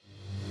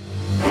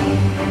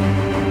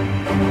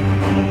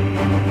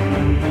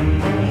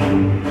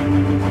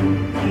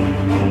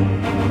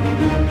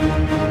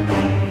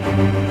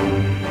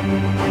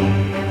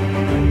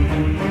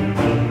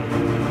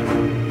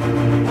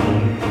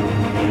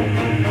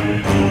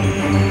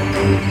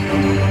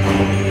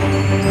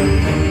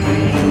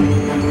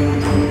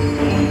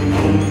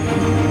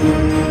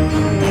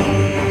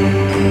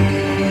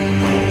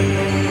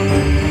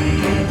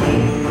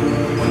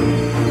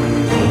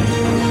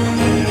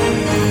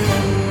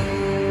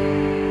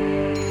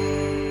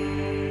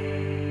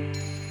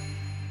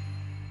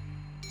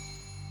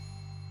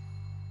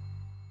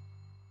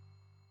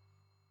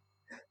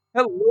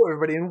Hello,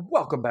 everybody, and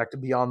welcome back to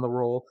Beyond the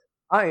Roll.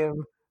 I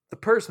am the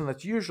person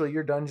that's usually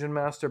your dungeon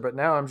master, but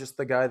now I'm just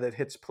the guy that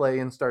hits play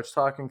and starts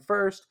talking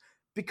first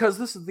because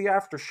this is the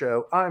after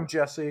show. I'm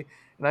Jesse,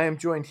 and I am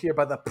joined here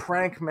by the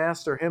prank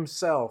master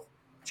himself,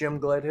 Jim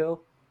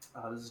Gledhill.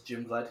 This is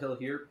Jim Gladhill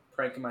here,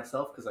 pranking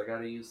myself because I got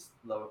to use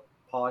the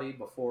potty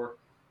before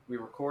we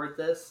record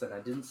this, and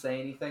I didn't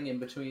say anything in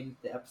between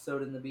the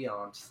episode and the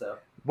beyond. So,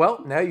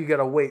 Well, now you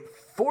gotta wait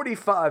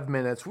 45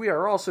 minutes. We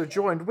are also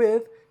joined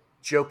with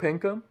Joe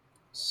Pinkham,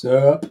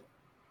 Sup?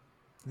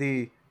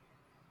 the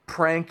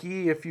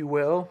pranky, if you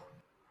will.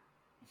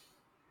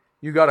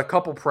 You got a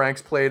couple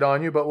pranks played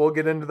on you, but we'll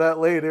get into that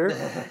later.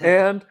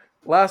 And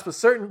last but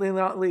certainly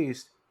not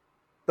least,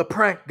 the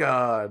prank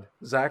god,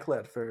 Zach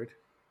Ledford.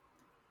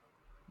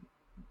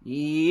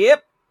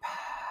 Yep.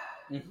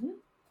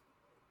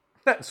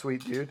 That's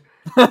sweet, dude.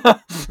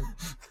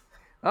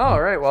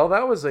 All right, well,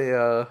 that was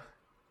ended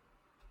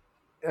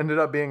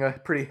up being a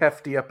pretty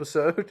hefty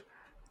episode.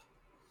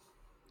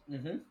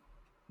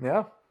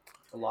 Yeah.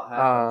 A lot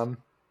happened.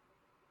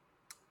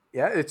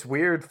 Yeah, it's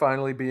weird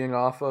finally being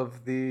off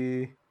of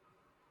the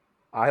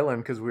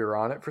island because we were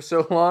on it for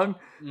so long.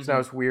 So now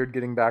it's weird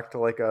getting back to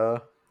like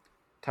a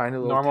tiny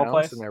little Normal town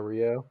place?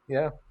 scenario.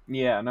 Yeah.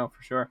 Yeah, no,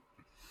 for sure.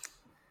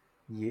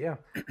 Yeah.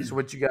 So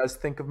what'd you guys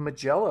think of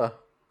Magella?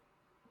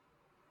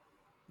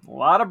 A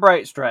lot of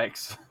bright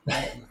strikes.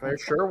 There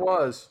sure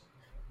was.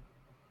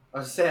 I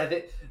was saying, I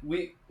think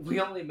we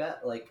only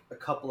met like a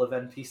couple of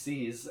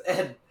NPCs,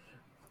 and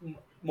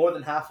more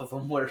than half of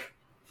them were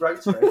bright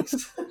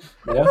strikes.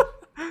 Yeah.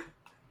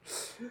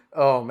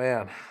 Oh,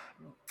 man.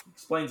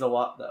 Explains a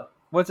lot, though.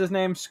 What's his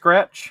name?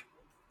 Scratch?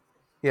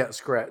 Yeah,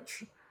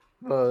 Scratch.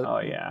 Oh,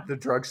 yeah. The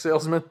drug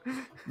salesman.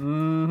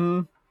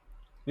 Mm-hmm.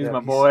 He's Yeah, my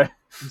boy.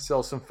 He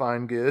sells some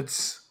fine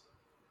goods.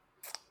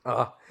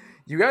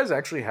 You guys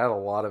actually had a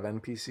lot of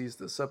NPCs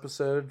this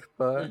episode,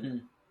 but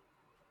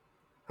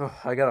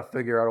I gotta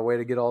figure out a way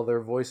to get all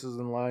their voices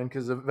in line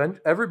because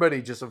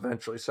everybody just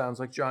eventually sounds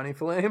like Johnny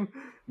Flame.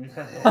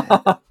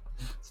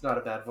 It's not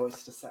a bad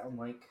voice to sound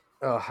like.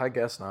 Oh, I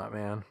guess not,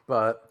 man.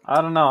 But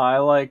I don't know. I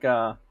like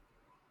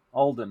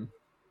Alden.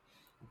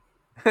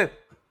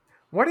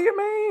 what do you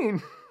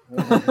mean?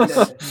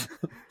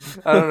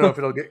 I don't know if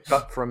it'll get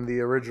cut from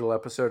the original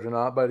episode or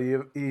not, but he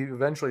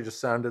eventually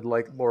just sounded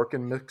like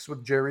Lorcan mixed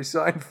with Jerry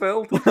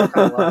Seinfeld.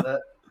 I love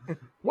that.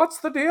 What's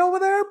the deal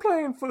with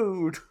airplane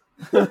food?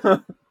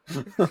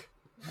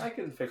 I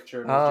can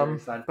picture him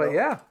as Jerry Seinfeld. But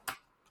yeah,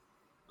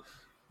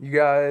 you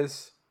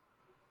guys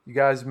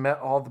met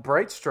all the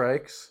bright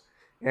strikes,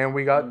 and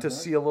we got to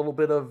see a little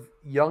bit of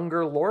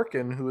younger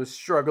Lorcan who is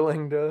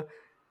struggling to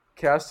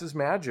cast his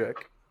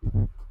magic.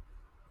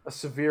 A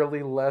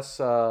severely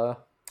less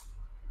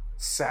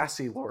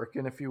sassy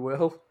Lorcan, if you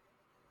will.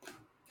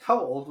 How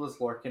old was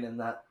Lorcan in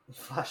that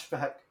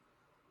flashback?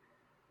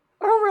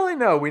 I don't really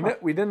know. We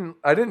didn't.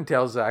 I didn't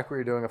tell Zach we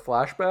were doing a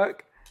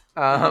flashback.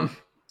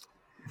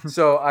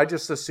 So I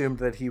just assumed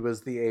that he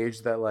was the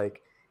age that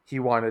like he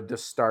wanted to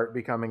start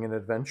becoming an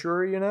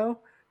adventurer. You know.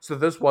 So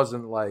this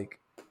wasn't like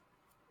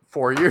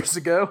 4 years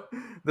ago.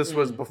 This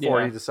was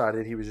before he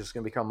decided he was just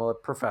going to become a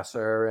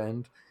professor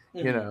and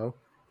you know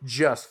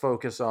just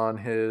focus on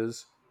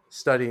his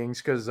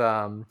studyings. Because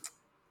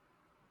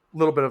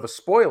little bit of a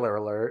spoiler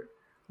alert.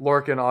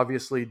 Lorcan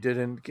obviously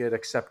didn't get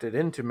accepted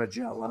into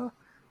Magella,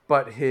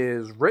 but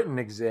his written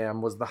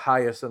exam was the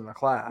highest in the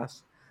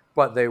class,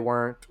 but they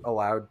weren't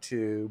allowed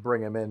to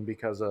bring him in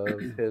because of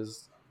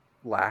his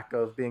lack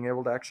of being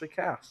able to actually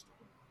cast.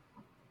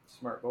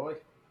 Smart boy.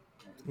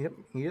 Yep,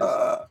 he is.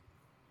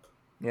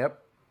 Yep,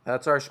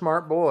 that's our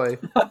smart boy.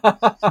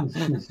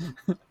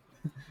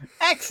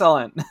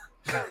 Excellent.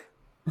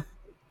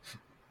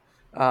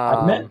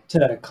 I meant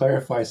to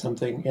clarify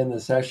something in the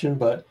session,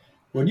 but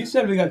when you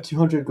said we got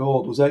 200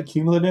 gold, was that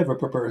cumulative or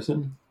per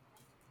person?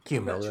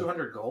 You got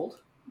 200 gold?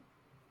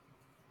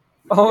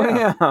 Oh,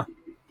 yeah.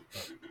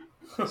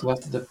 So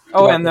that's the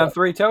And the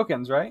 3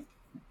 tokens, right?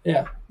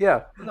 Yeah.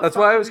 Yeah, that's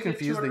why I was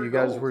confused that you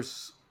guys were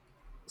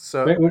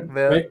so...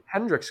 Wait.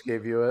 Hendrix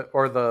gave you it,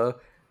 or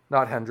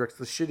not Hendrix,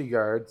 the shitty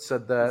guard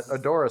said that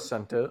Adora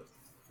sent it.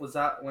 Was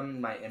that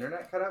when my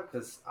internet cut out?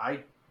 Because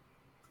I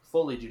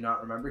fully do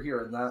not remember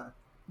hearing that.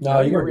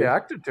 No, you were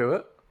reacted to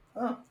it.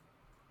 Oh.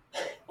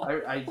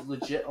 I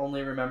legit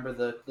only remember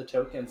the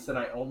tokens, and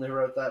I only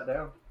wrote that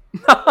down.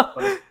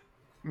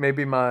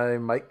 Maybe my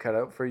mic cut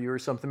out for you or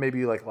something. Maybe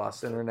you like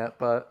lost internet,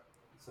 but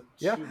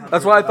yeah,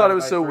 that's why I thought it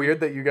was so weird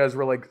that you guys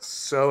were like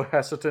so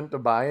hesitant to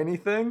buy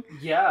anything.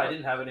 Yeah, I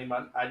didn't have any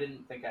money. I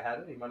didn't think I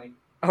had any money.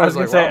 I was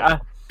gonna like, say wow.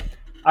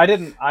 I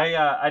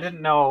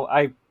didn't know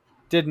I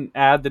didn't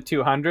add the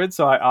 200,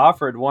 so I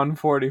offered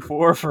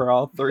 144 for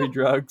all 3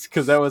 drugs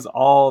because that was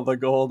all the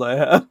gold I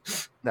had.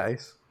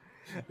 Nice.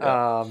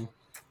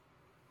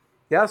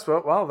 Yeah,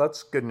 so, well,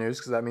 that's good news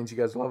because that means you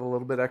guys will have a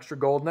little bit extra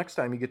gold next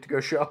time you get to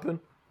go shopping.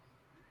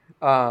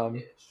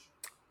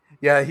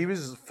 Yeah, he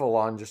was full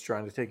on just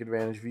trying to take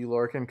advantage of you,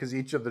 Lorcan, because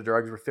each of the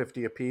drugs were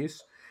 50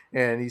 apiece.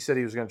 And he said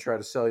he was going to try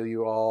to sell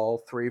you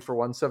all 3 for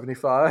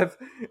 175.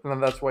 And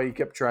then that's why he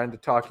kept trying to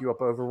talk you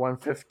up over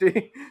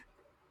 150.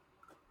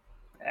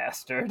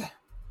 Bastard.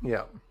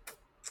 Yeah.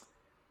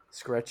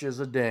 Scretch is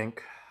a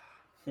dink.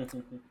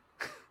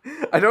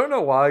 I don't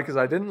know why, because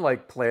I didn't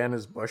like plan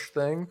his bush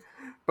thing,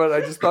 but I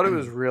just thought it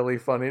was really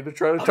funny to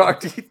try to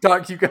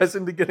talk you guys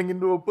into getting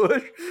into a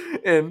bush,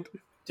 and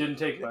didn't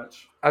take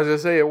much. I was gonna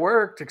say it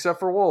worked, except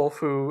for Wolf,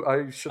 who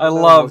I should. I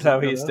loved how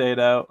he stayed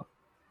out.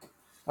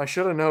 I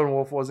should have known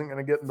Wolf wasn't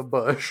gonna get in the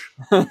bush.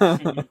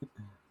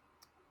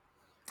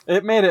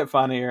 It made it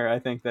funnier, I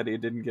think, that he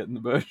didn't get in the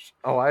bush.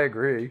 Oh, I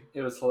agree.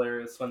 It was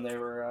hilarious when they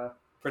were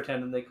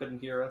pretending they couldn't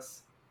hear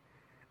us.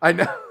 I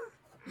know.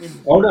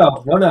 Oh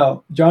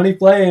no! Johnny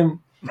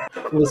Flame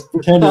was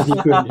pretending he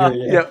couldn't hear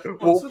you. Yeah,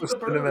 Wolf was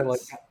sitting there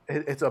like,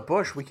 "It's a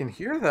bush. We can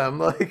hear them."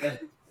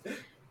 Like,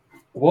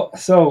 well,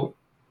 so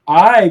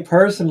I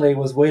personally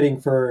was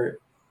waiting for.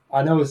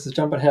 I know this is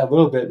jumping ahead a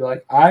little bit, but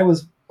like I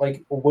was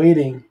like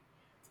waiting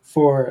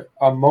for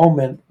a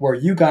moment where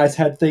you guys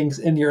had things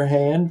in your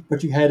hand,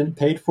 but you hadn't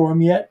paid for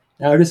them yet.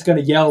 And I was just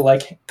gonna yell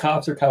like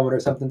cops are coming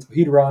or something. So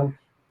he'd run,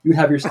 you'd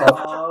have your stuff.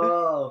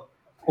 Oh.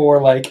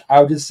 Or like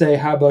I would just say,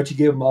 "How about you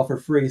give them all for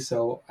free?"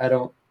 So I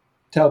don't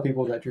tell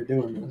people that you're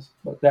doing this.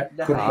 But that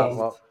could have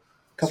well,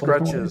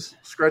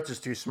 Scretch is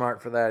too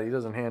smart for that. He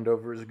doesn't hand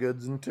over his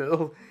goods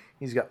until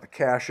he's got the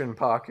cash in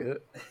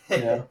pocket.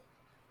 Yeah.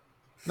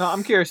 No,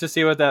 I'm curious to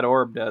see what that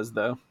orb does,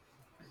 though.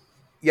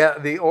 Yeah,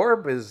 the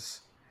orb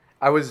is.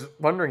 I was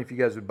wondering if you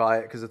guys would buy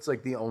it because it's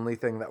like the only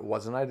thing that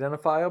wasn't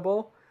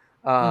identifiable.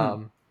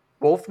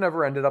 Wolf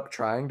never ended up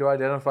trying to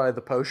identify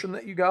the potion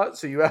that you got,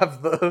 so you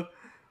have the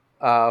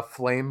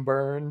flame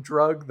burn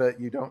drug that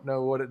you don't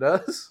know what it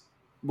does.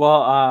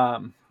 Well,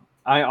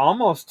 I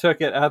almost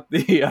took it at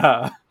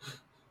the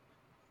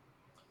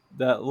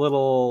that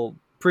little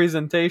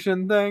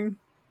presentation thing,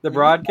 the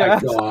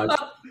broadcast. Oh my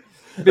God.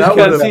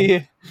 Because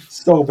he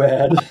so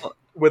bad.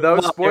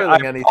 Without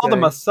spoiling anything, I pulled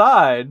him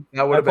aside.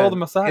 That would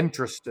have been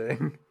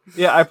interesting.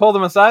 Yeah, I pulled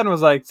him aside and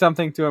was like,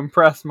 something to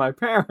impress my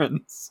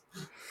parents.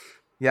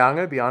 Yeah, I'm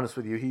going to be honest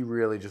with you. He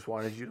really just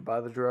wanted you to buy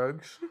the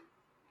drugs.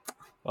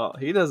 Well,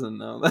 he doesn't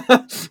know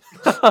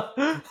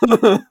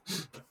that.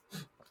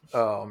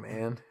 Oh,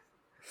 man.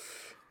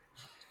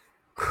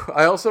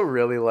 I also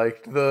really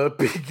liked the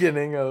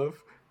beginning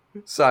of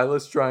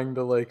Silas trying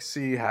to like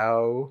see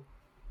how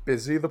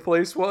busy the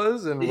place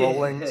was and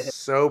rolling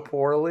so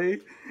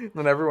poorly, and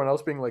then everyone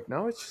else being like,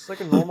 "No, it's just like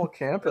a normal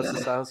campus."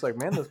 And I was like,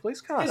 "Man, this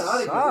place kind of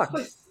sucks."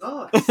 This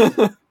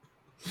place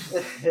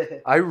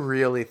sucks. I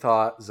really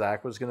thought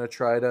Zach was gonna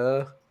try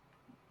to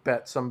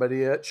bet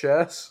somebody at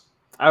chess.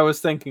 I was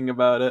thinking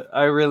about it.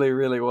 I really,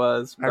 really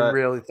was. I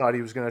really thought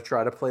he was gonna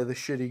try to play the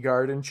shitty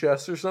guard in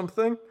chess or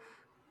something.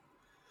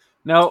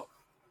 No,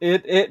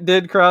 it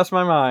did cross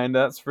my mind.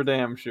 That's for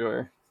damn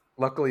sure.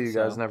 Luckily, you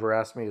guys never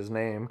asked me his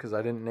name because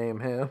I didn't name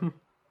him.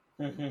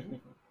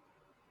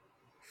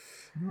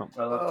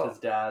 I loved his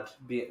dad,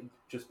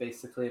 just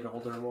basically an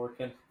older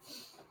Lorcan.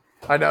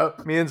 I know.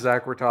 Me and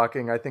Zach were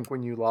talking, I think,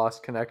 when you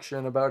lost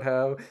connection about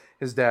how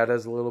his dad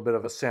has a little bit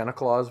of a Santa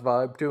Claus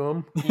vibe to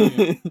him.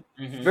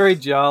 Very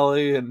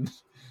jolly and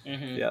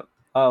yep,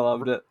 I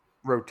loved it.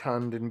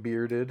 Rotund and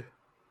bearded.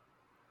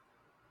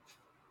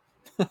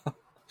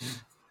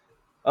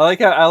 I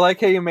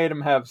like how you made him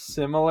have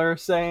similar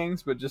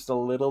sayings, but just a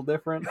little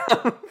different.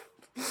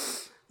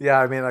 Yeah,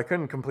 I mean, I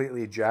couldn't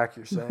completely jack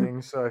your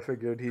sayings, so I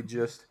figured he'd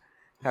just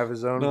have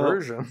his own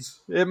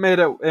versions. It made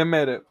it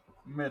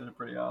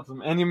pretty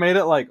awesome, and you made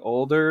it like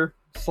older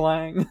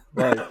slang,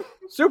 like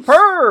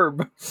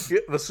superb.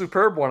 Yeah, the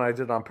superb one I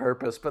did on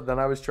purpose, but then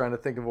I was trying to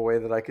think of a way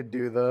that I could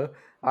do the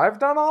 "I've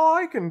done all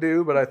I can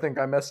do," but I think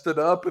I messed it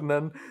up, and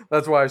then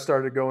that's why I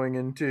started going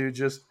into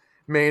just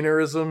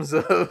mannerisms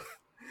of.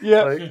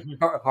 Yeah, like,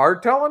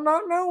 hard telling,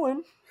 not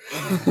knowing.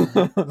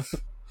 So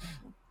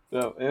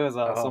it was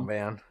awesome. Oh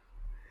man,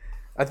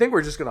 I think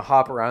we're just gonna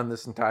hop around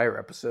this entire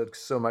episode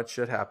because so much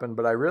shit happened.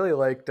 But I really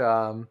liked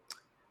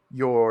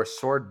your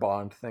sword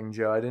bond thing,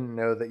 Joe. I didn't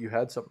know that you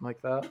had something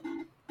like that.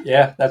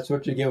 Yeah, that's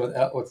what you get with.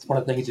 What's one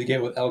of the things you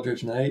get with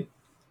Eldritch Knight.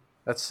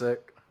 That's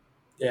sick.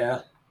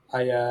 Yeah,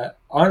 I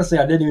honestly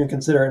I didn't even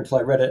consider it until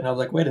I read it, and I was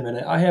like, wait a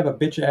minute, I have a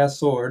bitch ass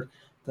sword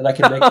that I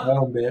can make my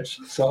own bitch,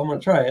 so I'm gonna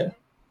try it.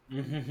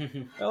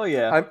 Oh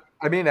yeah.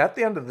 I mean, at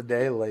the end of the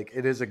day, like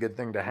it is a good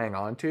thing to hang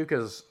on to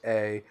because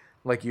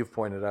like you've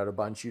pointed out a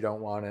bunch, you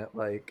don't want it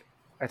like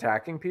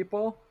attacking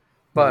people,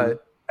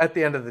 but at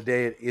the end of the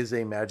day, it is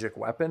a magic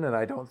weapon, and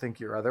I don't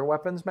think your other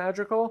weapon's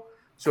magical.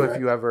 So Correct.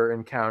 if you ever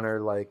encounter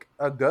like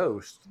a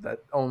ghost that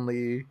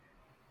only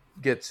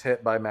gets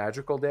hit by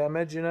magical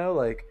damage, you know,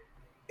 like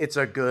it's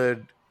a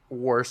good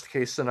worst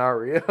case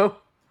scenario.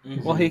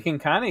 Well, he can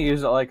kind of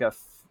use it like a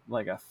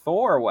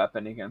Thor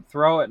weapon. He can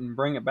throw it and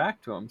bring it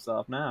back to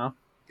himself now.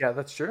 Yeah,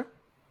 that's true.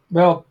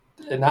 Well,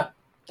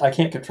 I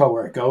can't control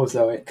where it goes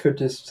though. It could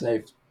just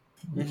say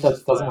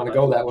doesn't want to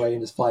go that way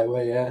and just fly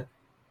away. Yeah.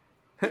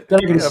 Then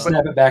I can just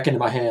snap it back into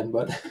my hand,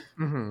 but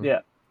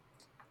Yeah,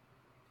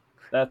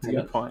 that's a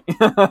good point.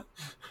 No.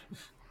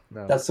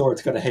 That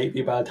sword's gonna hate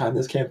me by the time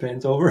this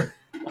campaign's over.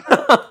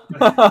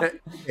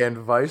 And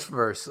vice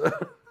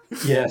versa.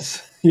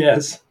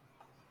 Yes.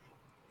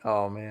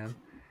 Oh man.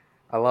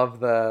 I love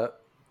that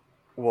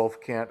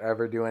Wolf can't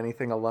ever do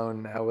anything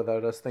alone now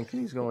without us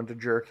thinking he's going to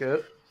jerk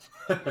it.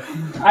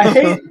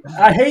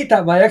 I hate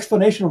that my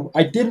explanation.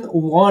 I didn't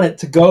want it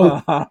to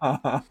go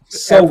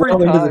so Every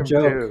well into the time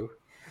joke. too.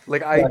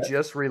 Like I But-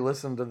 just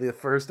re-listened to the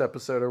first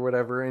episode or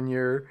whatever, and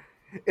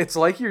it's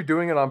like you're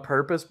doing it on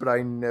purpose, but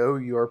I know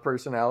your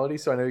personality,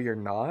 so I know you're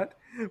not.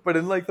 But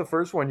in like the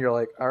first one, you're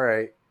like, all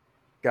right,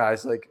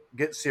 guys, like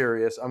get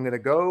serious. I'm gonna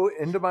go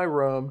into my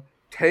room,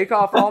 take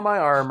off all my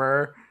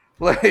armor,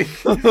 like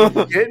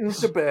get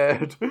into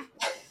bed,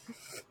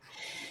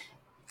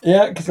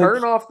 Yeah, because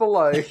turn off the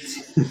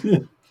lights.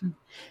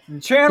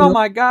 Channel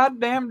my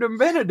goddamn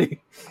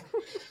divinity.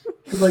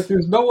 like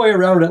there's no way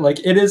around it.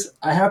 Like it is,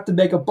 I have to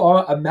make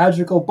a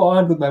magical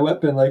bond with my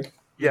weapon. Like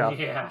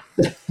Yeah.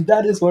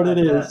 that is what it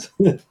is.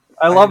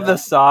 I love the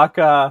sock.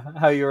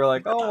 How you were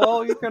like, oh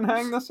well, you can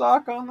hang the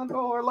sock on the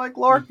door like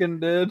Lorcan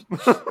did.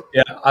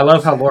 Yeah, I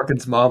love how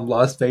Lorcan's mom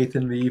lost faith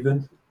in me.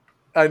 Even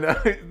I know.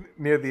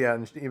 Near the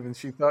end, even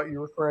she thought you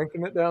were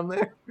cranking it down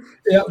there.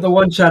 yeah, the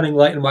one shining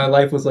light in my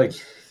life was like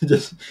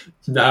just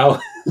no.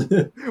 Well,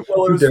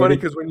 it was funny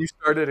because when you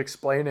started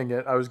explaining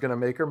it, I was gonna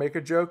make her make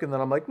a joke, and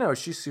then I'm like, no,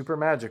 she's super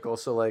magical,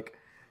 so like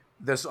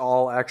this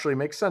all actually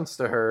makes sense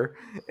to her.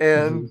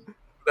 And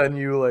then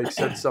you like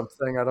said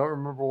something, I don't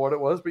remember what it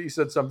was, but you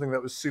said something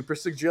that was super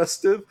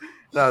suggestive,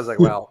 and I was like,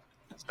 well,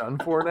 it's done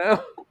for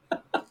now.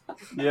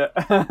 Yeah.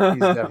 He's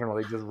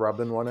definitely just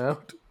rubbing one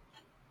out.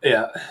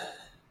 Yeah.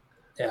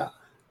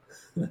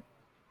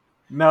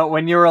 No,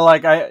 when you were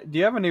like, do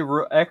you have any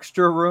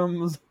extra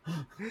rooms?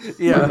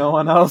 Yeah. No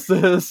one else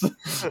is.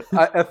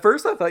 At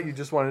first, I thought you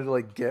just wanted to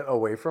like get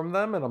away from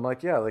them, and I'm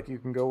like, yeah, like you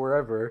can go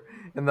wherever.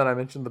 And then I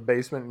mentioned the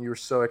basement, and you were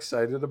so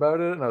excited about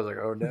it, and I was like,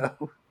 oh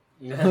no.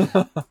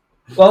 Yeah.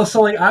 Well,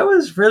 so like I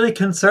was really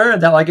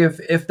concerned that like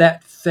if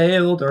that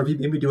failed, or if you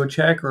maybe do a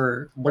check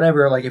or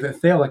whatever, like if it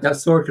failed, like that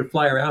sword could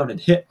fly around and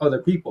hit other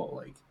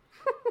people,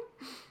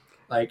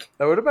 like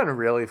That would have been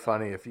really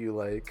funny if you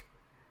like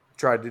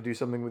tried to do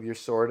something with your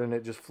sword and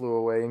it just flew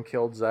away and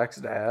killed Zach's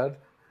dad,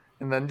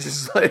 and then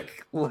just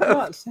like left.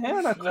 Not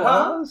Santa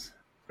Claus.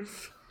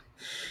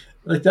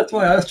 like that's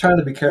why I was trying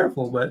to be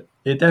careful, but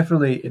it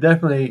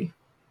definitely.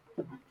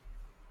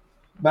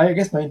 I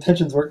guess my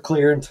intentions weren't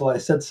clear until I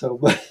said so,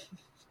 but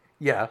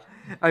Yeah,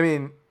 I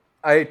mean,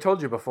 I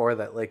told you before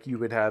that like you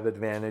would have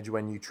advantage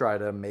when you try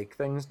to make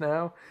things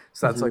now.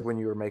 So that's like when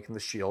you were making the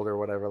shield or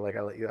whatever. Like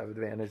I let you have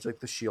advantage, like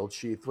the shield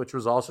sheath, which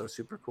was also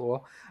super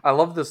cool. I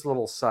love this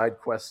little side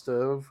quest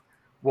of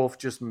Wolf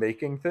just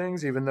making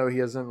things, even though he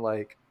hasn't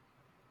like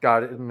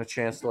gotten a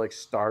chance to like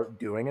start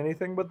doing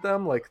anything with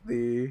them, like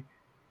the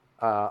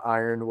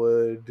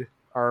ironwood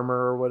armor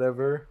or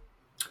whatever.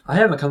 I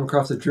haven't come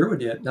across a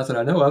druid yet. That's what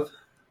I know of.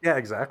 Yeah,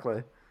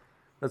 exactly.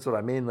 That's what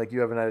I mean. Like you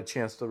haven't had a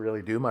chance to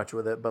really do much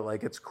with it, but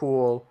like it's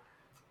cool.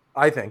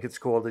 I think it's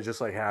cool to just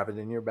like have it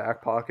in your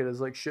back pocket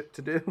as like shit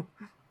to do.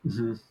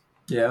 Mm-hmm.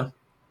 Yeah.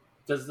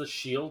 Does the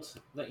shield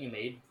that you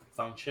made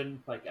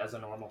function like as a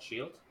normal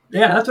shield?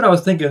 Yeah, that's what I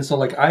was thinking. So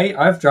like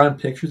I've drawn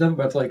pictures of it,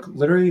 but it's like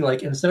literally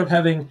like instead of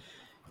having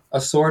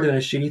a sword in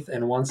a sheath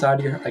and one side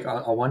of your like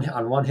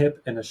on one hip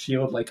and a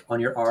shield like on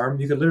your arm,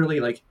 you could literally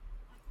like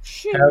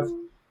have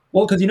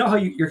because you know how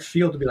your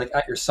shield would be like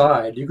at your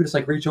side, you could just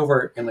like reach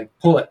over and like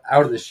pull it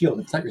out of the shield.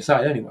 It's at your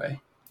side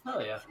anyway. Oh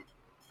yeah.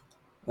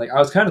 Like I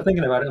was kind of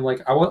thinking about it, and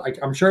like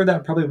I'm sure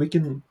that probably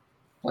weaken,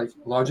 like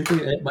logically,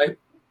 it might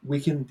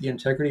weaken the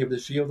integrity of the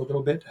shield a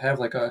little bit to have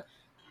like a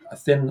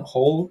thin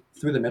hole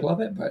through the middle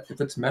of it. But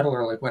if it's metal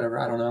or like whatever,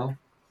 I don't know.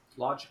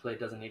 Logically, it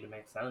doesn't need to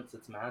make sense.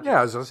 It's magic. Yeah,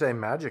 I was gonna say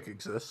magic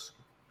exists.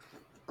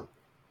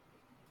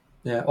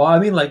 Yeah, well, I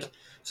mean, like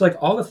it's like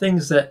all the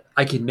things that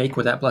I can make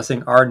with that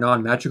blessing are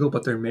non-magical,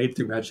 but they're made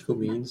through magical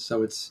means,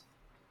 so it's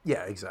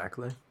Yeah,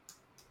 exactly.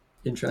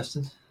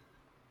 interesting.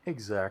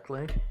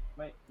 Exactly.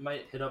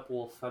 Might hit up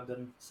Wolf.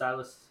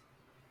 Silas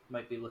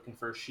might be looking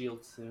for a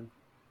shield soon.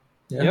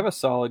 Yeah. You have a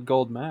solid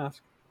gold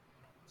mask.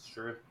 It's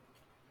true.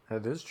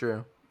 That is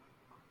true.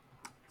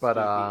 It's But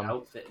gonna be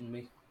outfitting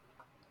me.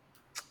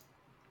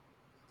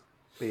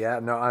 But yeah,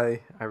 no, I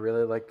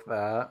really liked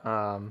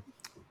that.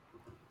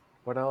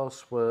 What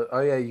else was? Oh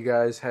yeah, you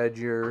guys had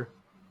your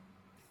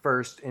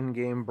first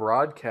in-game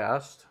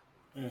broadcast,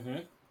 Mm-hmm.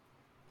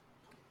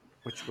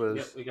 which was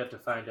Yep, we got to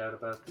find out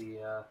about the.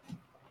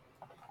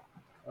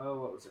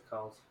 What was it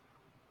called?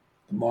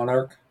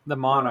 Monarch. The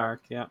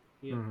Monarch, yeah.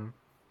 Yeah.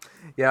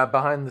 Yeah,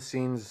 behind the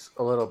scenes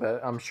a little bit.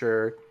 I'm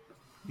sure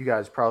you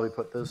guys probably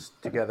put this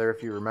together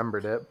if you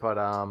remembered it,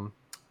 but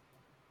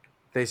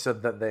they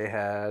said that they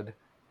had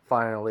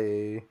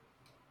finally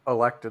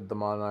elected the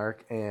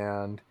Monarch,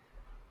 and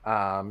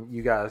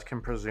you guys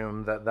can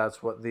presume that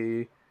that's what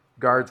the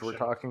guards were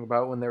talking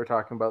about when they were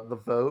talking about the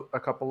vote a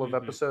couple of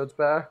episodes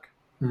back.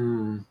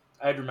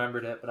 I'd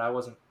remembered it, but I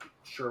wasn't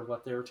sure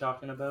what they were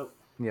talking about.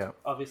 Yeah.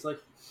 Obviously.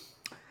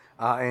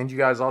 And you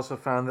guys also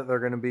found that they're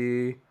going to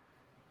be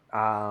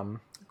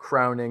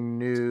crowning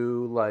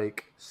new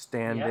like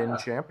stand-in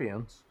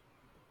champions.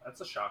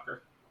 That's a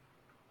shocker.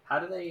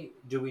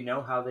 Do we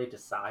know how they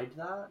decide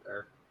that?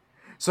 Or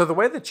So the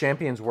way the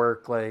champions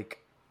work, like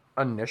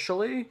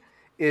initially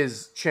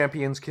is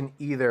champions can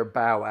either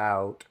bow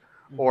out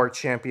or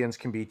champions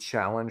can be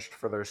challenged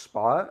for their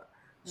spot.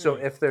 So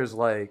if there's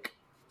like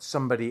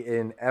somebody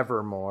in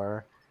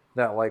Evermore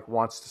that like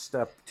wants to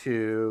step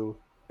to,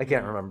 I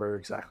can't remember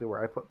exactly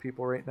where I put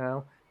people right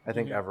now. I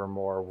think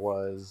Evermore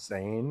was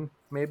Zane,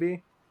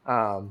 maybe.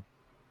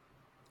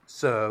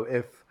 So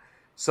if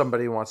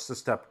somebody wants to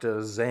step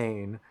to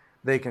Zane,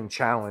 they can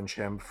challenge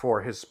him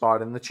for his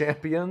spot in the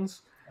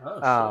champions.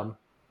 Oh,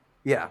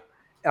 Yeah.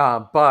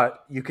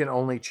 But you can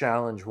only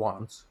challenge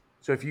once.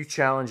 So if you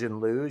challenge and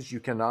lose,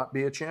 you cannot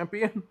be a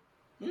champion.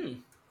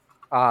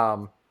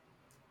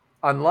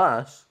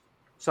 Unless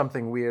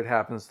something weird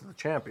happens to the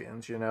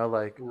champions, you know,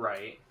 like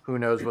right. who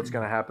knows what's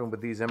going to happen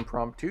with these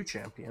impromptu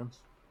champions.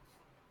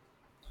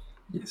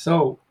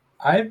 So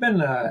I've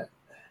been,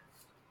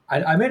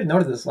 I made a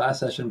note of this last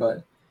session,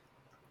 but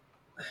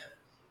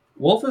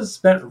Wolf has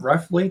spent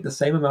roughly the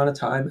same amount of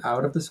time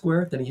out of the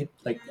square than he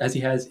like as he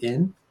has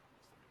in.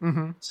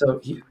 Mm-hmm.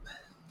 So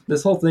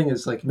this whole thing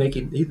is like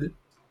making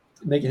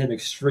him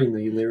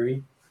extremely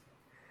leery.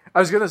 I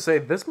was going to say,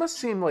 this must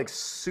seem like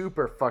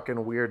super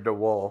fucking weird to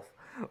Wolf.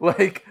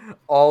 Like,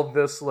 all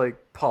this,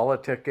 like,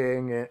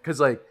 politicking. Because,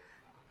 like,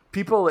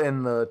 people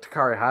in the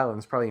Takari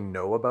Highlands probably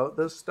know about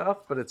this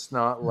stuff, but it's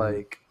not,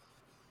 like,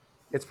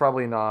 it's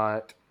probably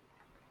not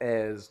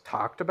as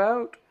talked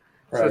about.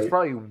 So it's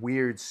probably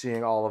weird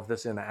seeing all of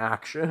this in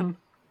action.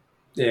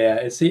 Yeah,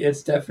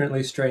 it's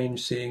definitely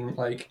strange seeing,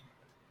 like,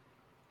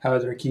 how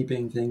they're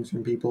keeping things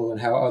from people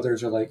and how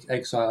others are, like,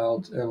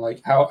 exiled and,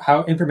 like,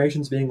 how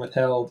information's being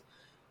withheld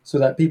so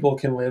that people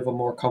can live a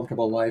more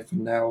comfortable life.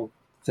 And now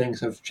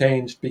things have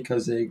changed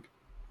because they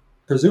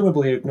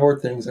presumably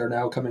ignored things that are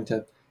now coming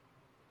to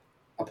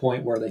a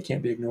point where they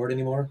can't be ignored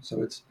anymore.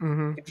 So it's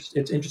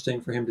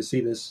interesting for him to see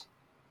this.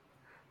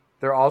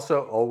 They're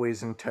also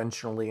always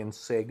intentionally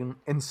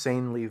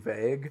insanely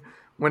vague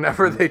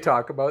whenever they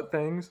talk about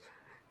things.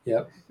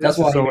 Yeah, that's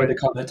why he made the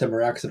comment to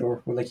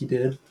Maraxidor, like he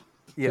did.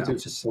 Yeah, it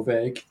was just so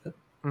vague.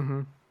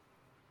 And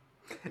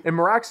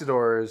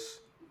Maraxidor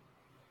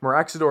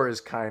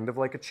is kind of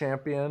like a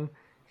champion.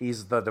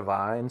 He's the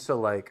divine, so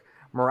like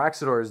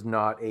Maraxidor is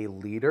not a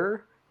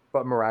leader,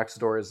 but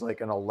Maraxidor is like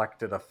an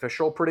elected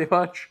official, pretty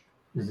much.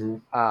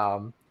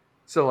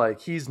 So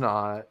like he's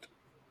not,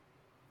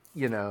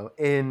 you know,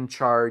 in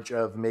charge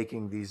of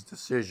making these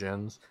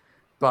decisions,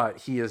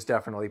 but he is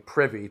definitely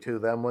privy to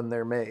them when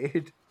they're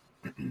made.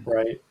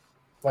 Right.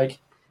 Like,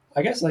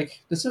 I guess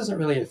like this isn't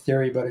really a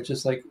theory, but it's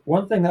just like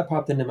one thing that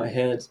popped into my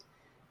head,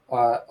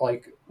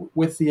 like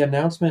with the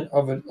announcement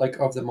of it, like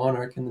of the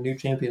Monarch and the new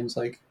champions.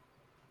 Like,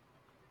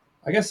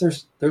 I guess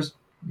there's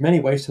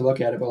many ways to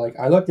look at it, but like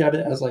I looked at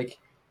it as like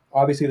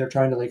obviously they're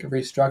trying to like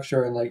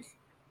restructure and like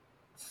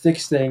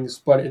fix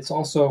things, but it's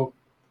also,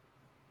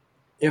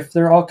 if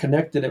they're all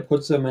connected, it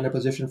puts them in a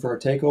position for a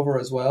takeover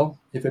as well.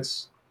 If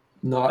it's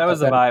not, that was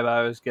the vibe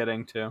I was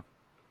getting to.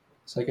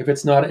 It's like if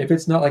it's not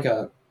like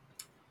a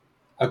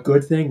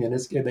good thing, then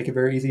they can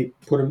very easily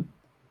put them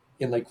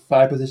in like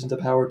 5 positions of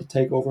power to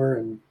take over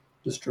and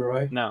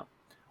destroy. No,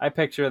 I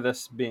picture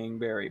this being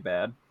very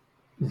bad,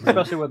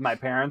 especially with my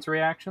parents'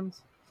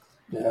 reactions.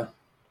 Yeah.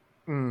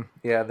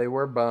 Yeah, they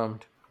were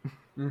bummed.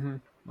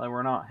 Like,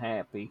 we're not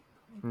happy.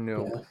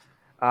 No.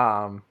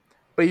 Yeah.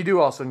 But you do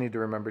also need to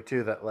remember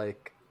too that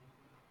like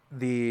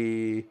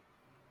the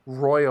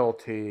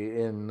royalty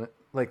in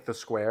like the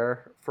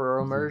square for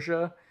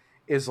Omersia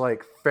is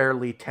like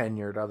fairly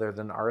tenured, other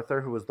than Arthur,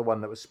 who was the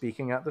one that was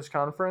speaking at this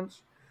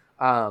conference.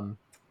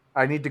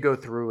 I need to go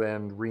through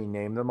and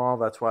rename them all.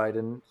 That's why I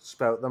didn't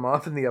spout them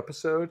off in the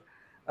episode.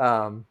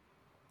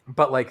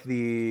 But like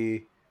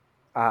the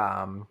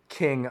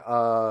king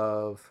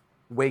of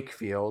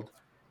Wakefield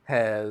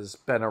has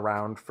been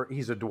around for,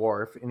 he's a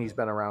dwarf and he's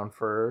been around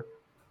for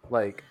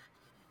like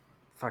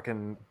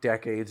fucking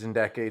decades and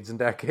decades and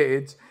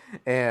decades.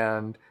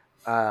 And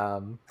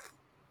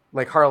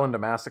like Harlan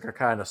Damastica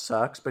kind of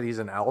sucks, but he's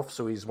an elf,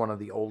 so he's one of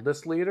the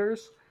oldest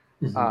leaders.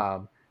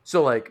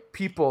 So like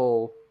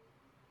people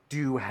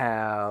do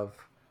have,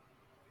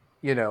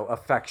 you know,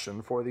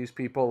 affection for these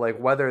people, like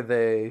whether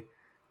they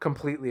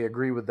completely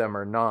agree with them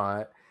or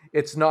not.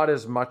 It's not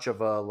as much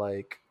of a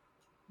like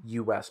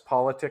US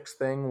politics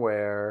thing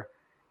where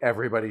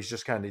everybody's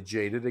just kind of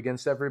jaded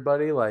against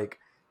everybody. Like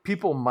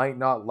people might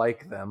not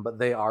like them, but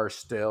they are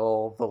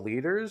still the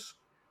leaders.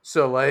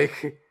 So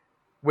like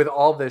with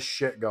all this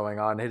shit going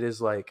on, it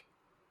is like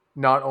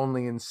not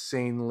only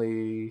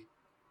insanely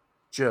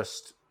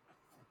just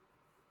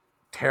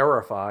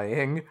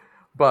terrifying,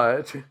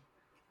 but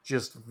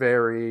just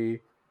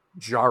very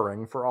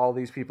jarring for all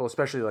these people,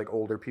 especially like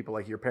older people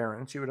like your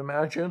parents, you would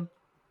imagine.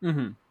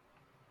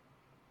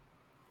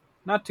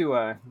 Not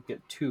to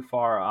get too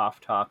far off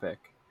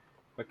topic,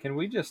 but can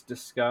we just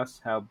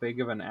discuss how big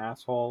of an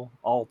asshole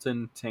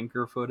Alton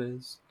Tinkerfoot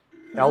is?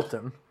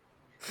 Alton,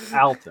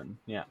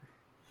 yeah.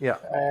 Yeah.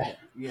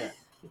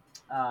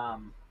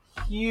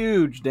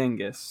 Huge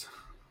dingus.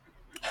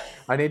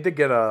 I need to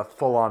get a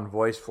full-on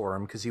voice for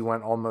him because he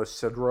went almost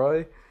Sid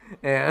Roy,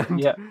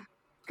 and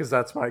because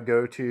that's my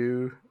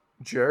go-to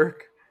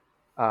jerk.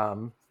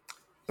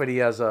 But he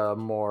has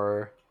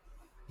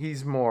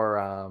he's more,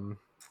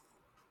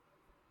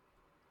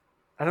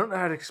 I don't know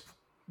how to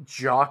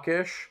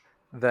jockish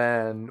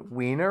than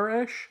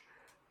wienerish,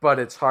 but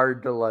it's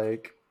hard to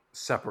like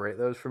separate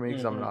those for me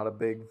because I'm not a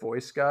big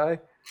voice guy.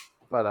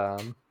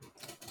 But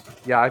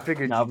yeah, I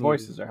figured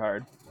voices are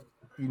hard.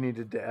 You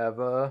needed to have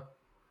a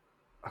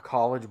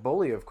college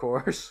bully, of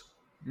course.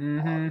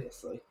 Mm-hmm.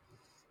 Obviously.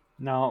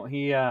 No,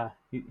 he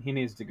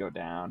needs to go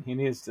down. He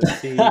needs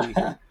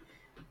to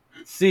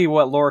see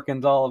what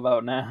Lorcan's all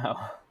about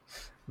now.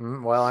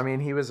 Well, I mean,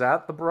 he was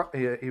at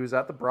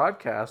the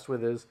broadcast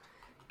with his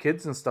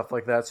kids and stuff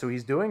like that, so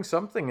he's doing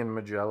something in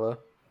Magella.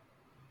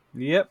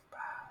 Yep.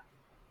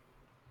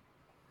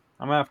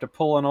 I'm gonna have to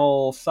pull an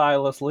old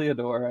Silas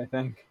Leodore, I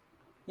think.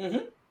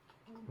 Mm-hmm.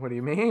 What do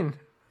you mean?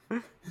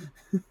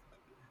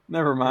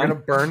 Never mind. You're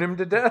gonna burn him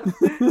to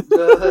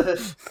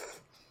death?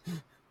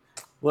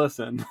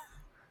 Listen.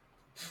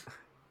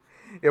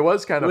 It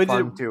was kind of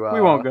fun to...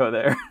 we won't go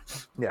there.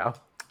 Yeah.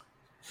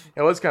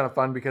 It was kind of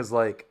fun because,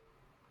 like,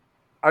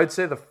 I'd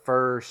say the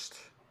first...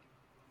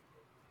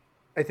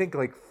 I think,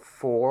 like,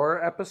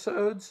 4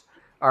 episodes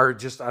are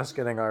just us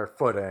getting our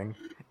footing.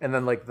 And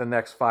then, like, the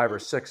next 5 or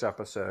 6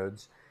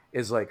 episodes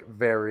is, like,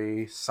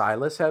 very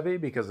Silas heavy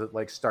because it,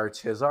 like,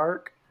 starts his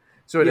arc.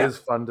 So it is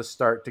fun to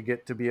start to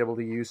get to be able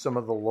to use some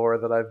of the lore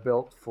that I've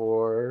built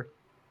for,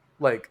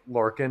 like,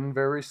 Lorcan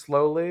very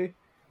slowly.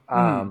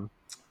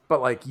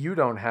 But, like, you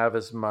don't have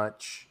as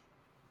much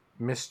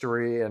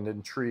mystery and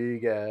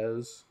intrigue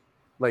as,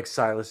 like,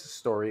 Silas's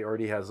story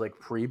already has, like,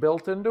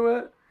 pre-built into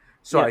it.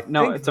 So I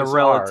think it's a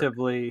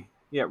relatively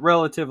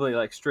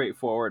like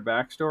straightforward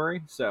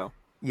backstory. So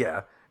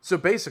yeah. So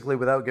basically,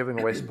 without giving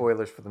away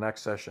spoilers for the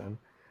next session,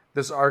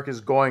 this arc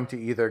is going to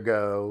either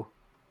go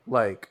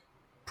like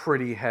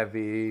pretty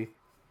heavy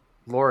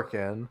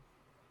Lorcan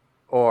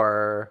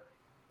or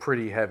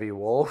pretty heavy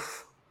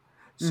Wolf.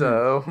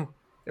 So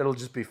it'll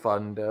just be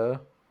fun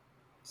to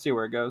see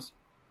where it goes.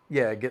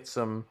 Yeah, get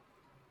some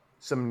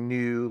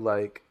new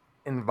like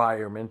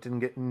environment and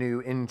get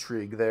new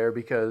intrigue there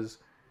because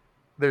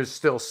there's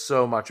still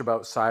so much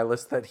about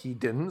Silas that he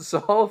didn't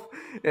solve,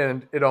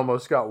 and it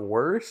almost got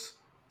worse.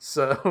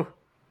 So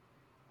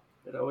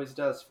it always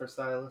does for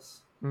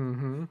Silas.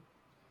 Mm-hmm.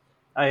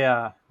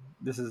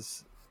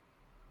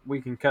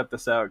 We can cut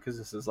this out because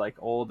this is like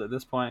old at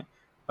this point.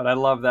 But I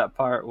love that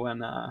part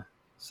when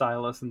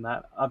Silas in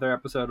that other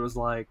episode was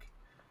like,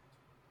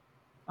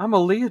 "I'm a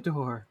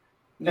Leodore.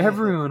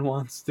 Everyone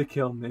wants to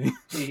kill me."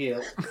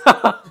 Yeah.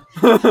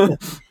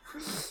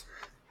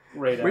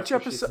 Right. Which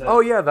episode?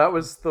 Oh yeah, that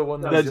was the one.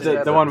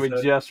 The one we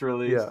just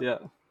released. Yeah.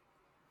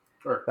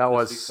 That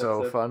was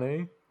so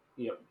funny.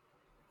 Yep.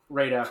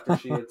 Right after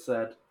she had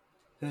said,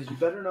 "You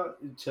better not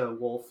to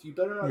Wolf. You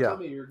better not tell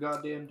me you're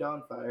goddamn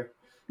Dawnfire."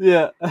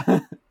 Yeah,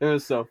 it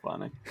was so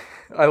funny.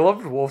 I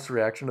loved Wolf's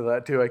reaction to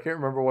that too. I can't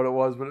remember what it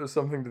was, but it was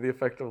something to the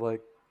effect of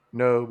like,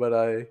 "No, but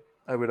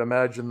I would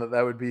imagine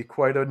that would be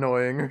quite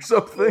annoying or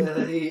something."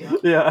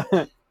 Yeah.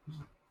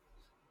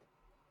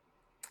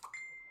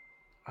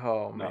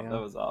 Oh man,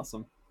 that was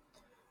awesome.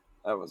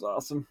 That was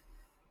awesome.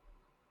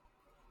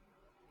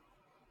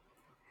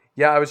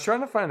 Yeah, I was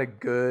trying to find a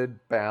good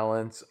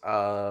balance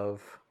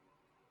of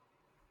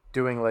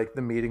doing like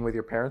the meeting with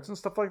your parents and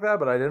stuff like that,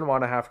 but I didn't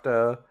want to have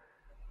to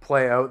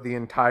play out the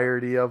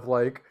entirety of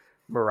like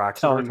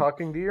Miraxor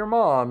talking to your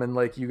mom and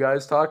like you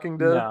guys talking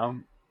to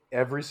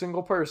every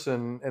single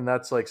person, and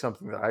that's like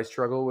something that I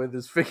struggle with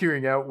is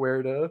figuring out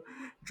where to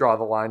draw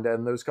the line to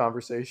end those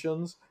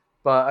conversations.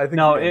 But I think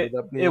it ended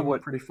up being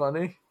pretty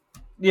funny.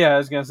 Yeah, I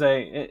was going to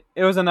say,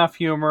 it was enough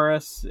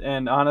humorous,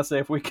 and honestly,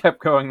 if we kept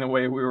going the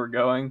way we were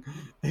going,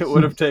 it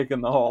would have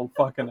taken the whole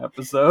fucking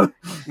episode.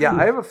 Yeah,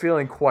 I have a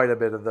feeling quite a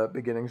bit of the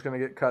beginning's going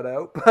to get cut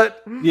out,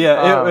 but...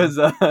 Yeah,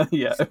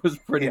 it was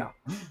pretty... Yeah.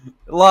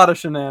 A lot of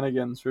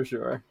shenanigans, for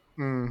sure.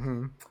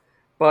 Mm-hmm.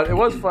 But it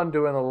was fun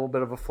doing a little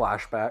bit of a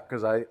flashback,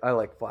 because I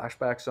like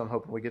flashbacks, so I'm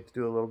hoping we get to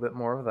do a little bit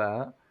more of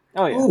that.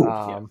 Oh,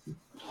 yeah.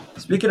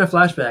 Speaking of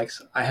flashbacks,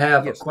 I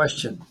have a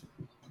question.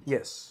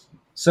 Yes.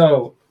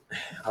 So...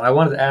 I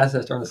wanted to ask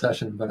this during the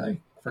session, but I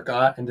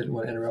forgot and didn't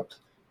want to interrupt.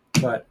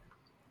 But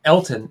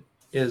Elton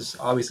is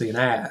obviously an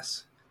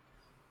ass.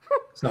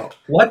 So,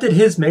 what did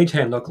his mage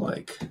hand look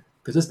like?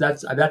 Because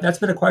that's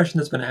been a question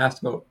that's been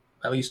asked about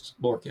at least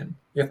Lorcan,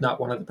 if not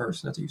one other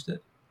person that's used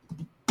it.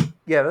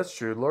 Yeah, that's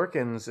true.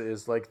 Lorcan's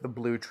is like the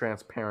blue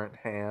transparent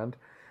hand.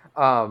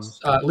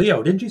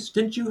 Leo,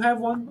 didn't you have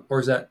one,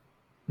 or is that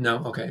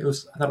no? Okay, I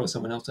thought it was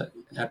someone else that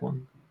had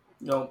one.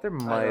 No, there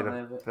might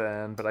have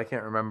been, but I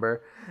can't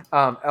remember.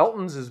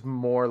 Elton's is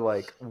more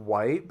like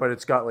white, but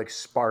it's got like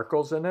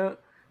sparkles in it.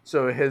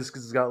 So his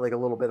has got like a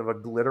little bit of a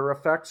glitter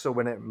effect. So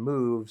when it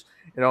moves,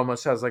 it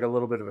almost has like a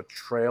little bit of a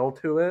trail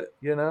to it.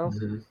 You know,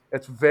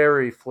 It's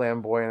very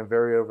flamboyant and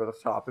very over the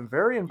top and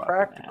very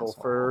impractical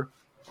for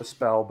a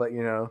spell. But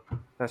you know,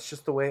 that's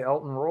just the way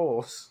Elton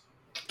rolls.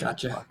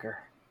 Gotcha. Fucker.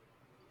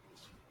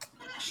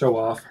 Show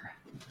off.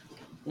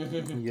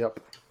 Yep.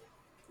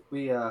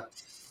 We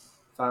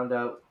found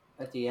out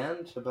at the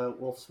end about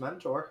Wolf's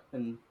mentor,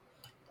 and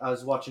I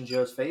was watching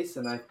Joe's face,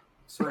 and I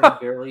swear he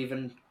barely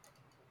even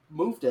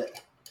moved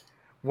it.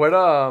 What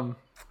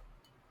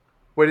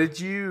did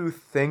you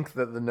think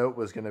that the note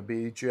was going to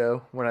be,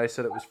 Joe, when I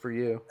said it was for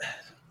you?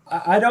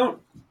 I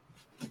don't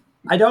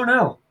know. I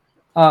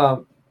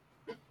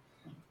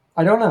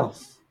don't know.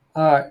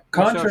 You're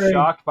Contrary, so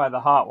shocked by the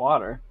hot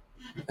water.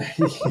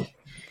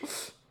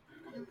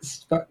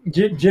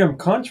 Jim,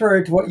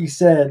 contrary to what you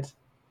said,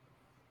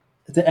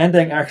 the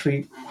ending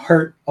actually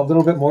hurt a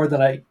little bit more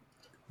than I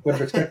would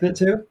have expected it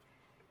to.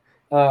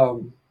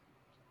 I'll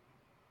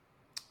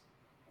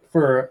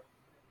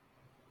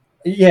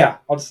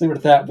just leave it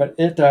at that. But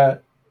it,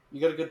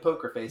 You got a good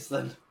poker face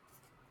then.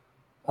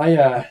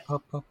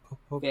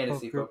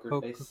 Fantasy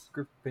poker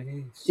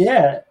face.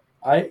 Yeah,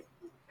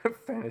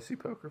 Fantasy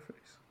poker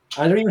face.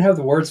 I don't even have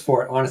the words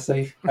for it.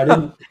 Honestly, I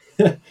didn't.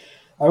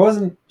 I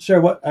wasn't sure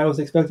what I was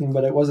expecting,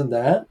 but it wasn't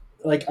that.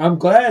 Like, I'm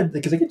glad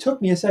because it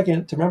took me a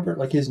second to remember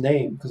like his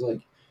name because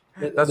like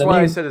that's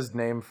why I said his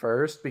name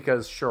first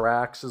because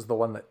Shirax is the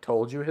one that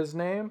told you his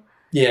name.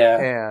 Yeah,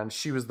 and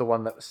she was the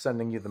one that was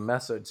sending you the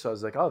message. So I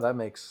was like, oh, that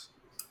makes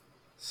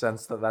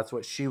sense that that's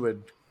what she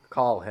would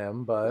call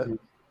him. But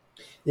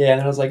yeah,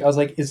 and I was like,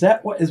 is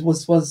that what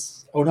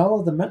was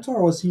Onala the mentor,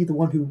 or was he the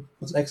one who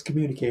was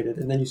excommunicated?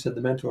 And then you said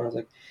the mentor. I was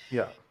like,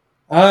 yeah.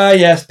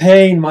 Yes,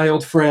 Pain, my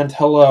old friend.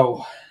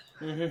 Hello.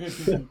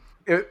 Because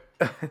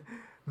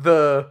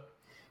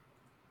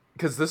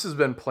this has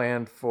been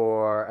planned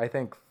for I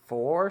think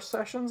 4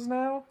 sessions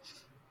now.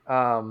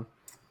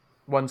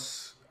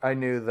 Once I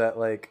knew that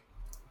like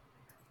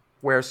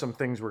where some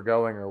things were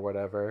going or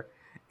whatever,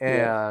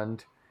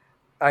 and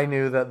I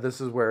knew that this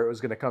is where it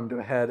was going to come to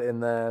a head,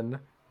 and then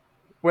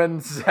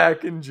when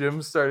Zach and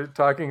Jim started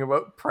talking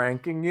about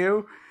pranking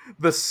you,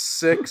 the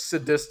sick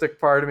sadistic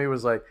part of me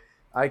was like,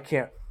 I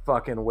can't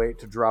fucking wait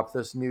to drop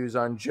this news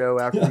on Joe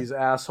after these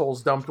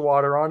assholes dumped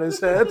water on his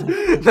head.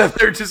 That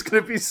they're just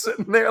gonna be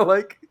sitting there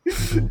like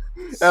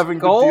having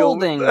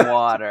Scalding to deal with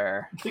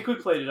water. I think we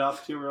played it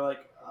off too. We're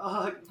like,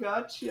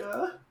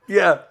 gotcha.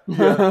 Yeah.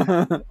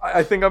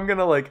 I think I'm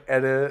gonna like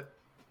edit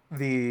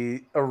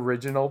the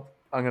original.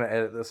 I'm gonna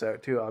edit this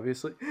out too,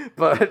 obviously,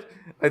 but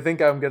I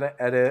think I'm gonna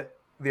edit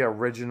the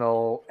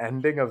original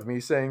ending of me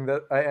saying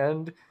that I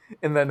end,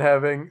 and then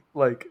having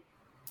like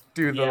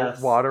do the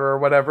water or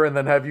whatever, and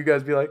then have you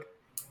guys be like,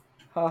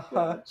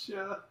 haha,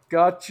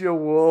 gotcha,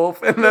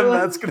 Wolf, and then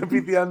that's gonna be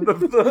the end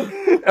of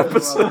the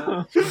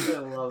episode. I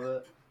love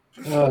it.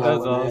 Oh,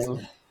 that's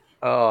awesome.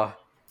 Oh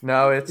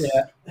no, it's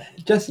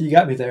Jesse, you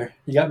got me there.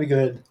 You got me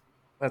good.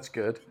 That's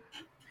good.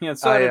 Yeah,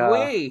 so did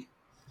we.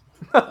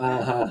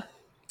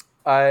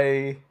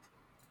 I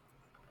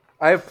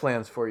have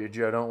plans for you,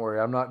 Joe. Don't worry.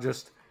 I'm not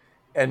just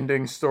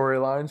ending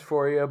storylines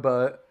for you,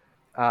 but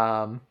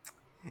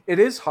it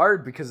is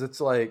hard because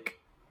it's like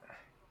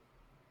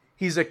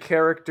he's a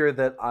character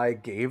that I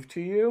gave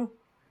to you.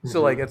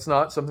 So like it's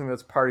not something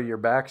that's part of your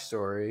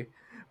backstory.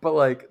 But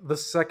like the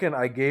second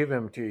I gave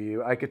him to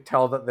you, I could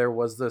tell that there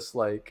was this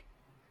like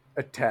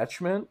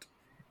attachment.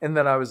 And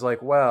then I was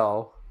like,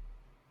 well,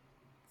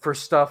 for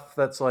stuff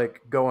that's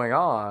like going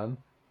on,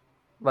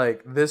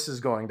 like this is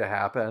going to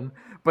happen.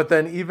 But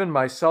then even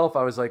myself,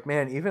 I was like,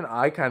 man, even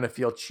I kind of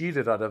feel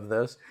cheated out of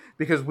this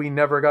because we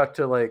never got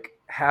to like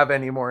have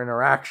any more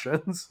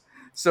interactions.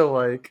 So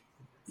like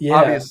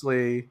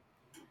obviously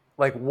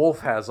like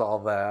Wolf has all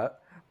that,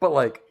 but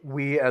like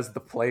we as the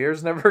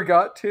players never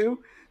got to.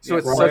 So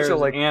it's such a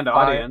like and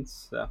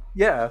audience. So.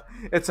 Yeah,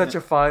 it's such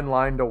a fine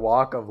line to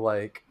walk of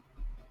like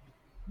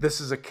this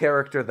is a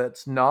character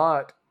that's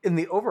not in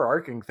the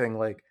overarching thing.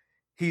 Like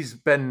he's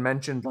been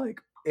mentioned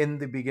like in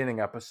the beginning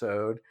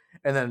episode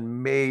and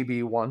then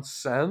maybe once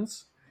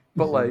since,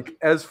 but like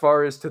as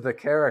far as to the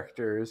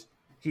characters,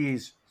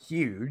 he's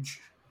huge.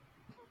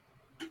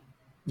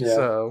 Yeah.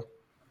 So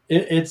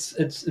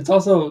it's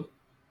also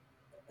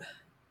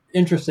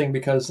interesting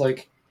because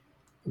like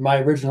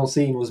my original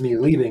scene was me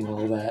leaving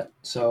all that,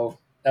 so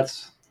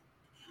that's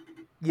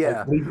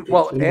yeah. Like,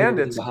 well, and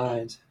it's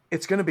behind.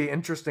 It's going to be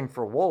interesting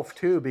for Wolf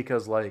too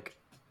because like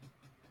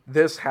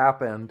this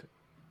happened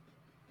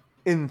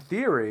in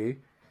theory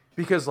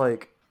because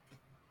like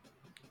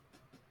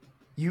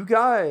you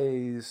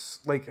guys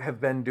like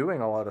have been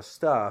doing a lot of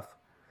stuff,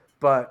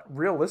 but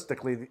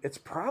realistically it's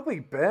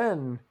probably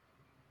been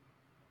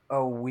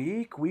a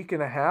week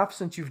and a half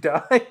since you've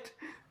died.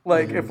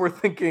 Like if we're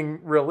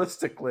thinking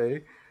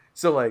realistically.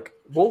 So like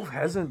Wolf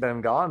hasn't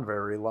been gone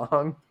very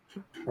long.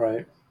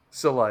 Right.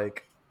 So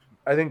like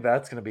I think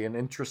that's going to be an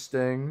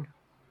interesting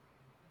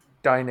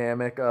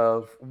dynamic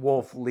of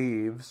Wolf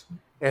leaves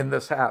and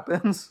this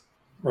happens.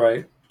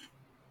 Right.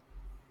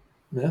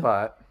 Yeah.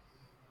 But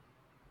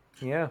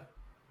yeah,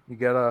 you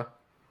gotta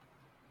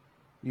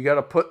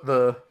put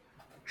the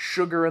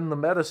sugar in the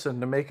medicine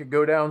to make it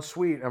go down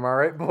sweet. Am I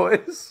right,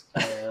 boys?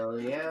 Hell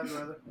yeah,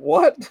 brother.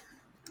 What?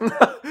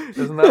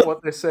 Isn't that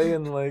what they say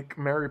in like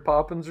Mary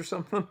Poppins or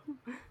something?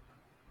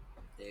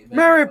 Amen.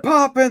 Mary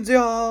Poppins,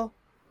 y'all.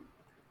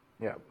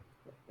 Yeah.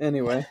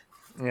 Anyway.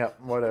 Yeah,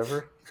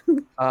 whatever.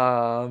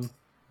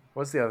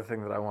 What's the other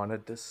thing that I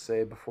wanted to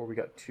say before we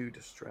got too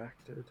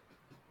distracted?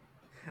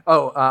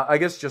 Oh, I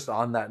guess just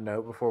on that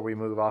note, before we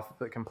move off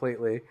of it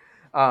completely,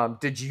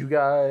 did you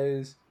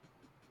guys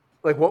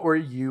like what were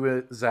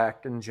you,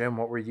 Zach and Jim?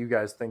 What were you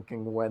guys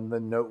thinking when the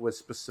note was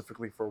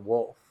specifically for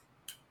Wolf?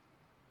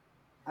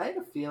 I had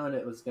a feeling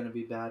it was going to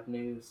be bad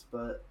news,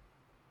 but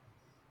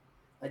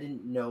I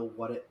didn't know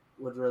what it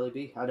would really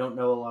be. I don't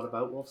know a lot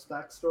about Wolf's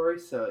backstory,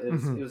 so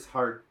it was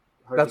hard.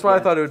 That's why I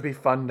thought it would be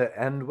fun to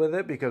end with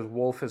it, because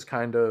Wolf has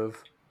kind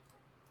of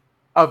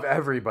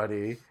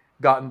everybody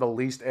gotten the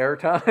least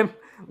airtime.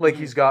 Like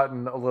he's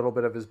gotten a little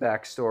bit of his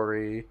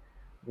backstory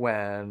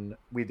when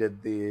we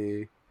did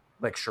the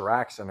like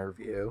Chirax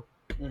interview.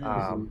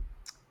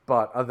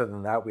 But other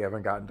than that, we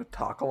haven't gotten to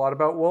talk a lot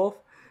about Wolf.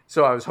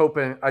 So I was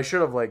hoping I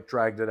should have like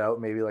dragged it out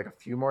maybe like a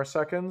few more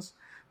seconds,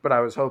 but I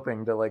was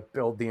hoping to like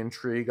build the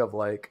intrigue of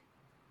like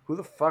who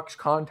the fuck's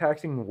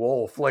contacting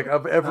Wolf, like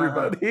of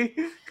everybody.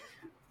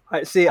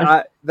 I see.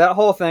 That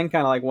whole thing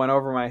kind of like went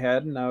over my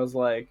head, and I was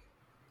like,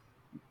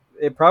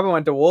 it probably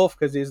went to Wolf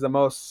because he's the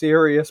most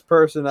serious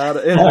person out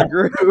in the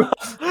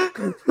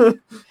group.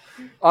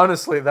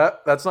 Honestly,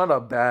 that's not a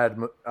bad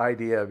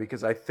idea,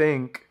 because I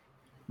think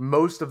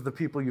most of the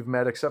people you've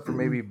met, except for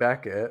maybe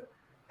Beckett,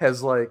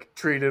 has like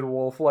treated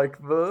Wolf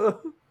like the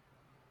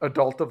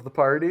adult of the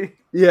party.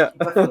 Yeah,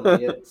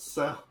 definitely is.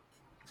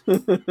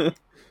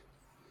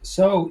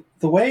 So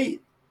the way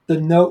the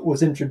note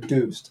was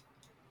introduced,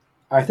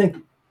 I think,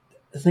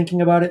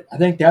 thinking about it, I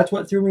think that's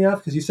what threw me off,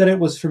 because you said it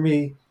was for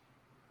me,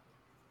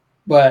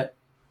 but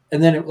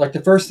and then like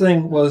the first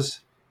thing was,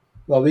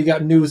 well, we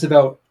got news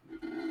about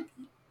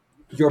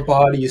your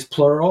body is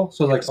plural,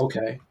 so like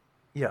okay,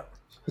 yeah,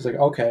 it's like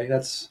okay,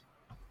 that's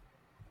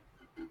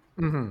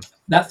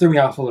that threw me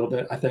off a little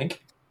bit. I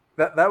think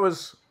that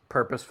was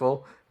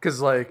purposeful,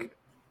 because like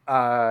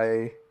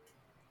I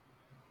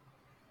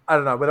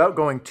don't know, without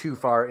going too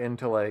far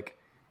into like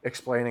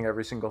explaining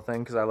every single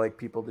thing, because I like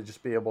people to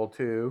just be able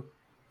to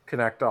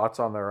connect dots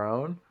on their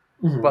own.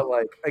 But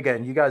like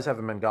again, you guys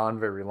haven't been gone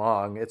very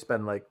long. It's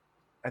been like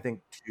I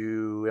think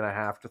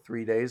 2.5 to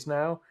 3 days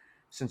now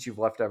since you've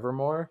left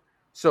Evermore.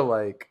 So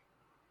like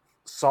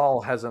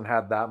Saul hasn't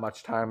had that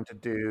much time to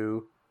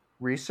do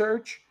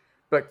research,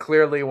 but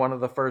clearly one of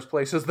the first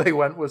places they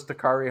went was to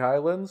Kari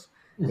Highlands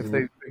if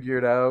they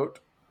figured out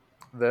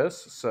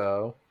this.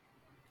 So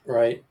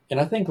right,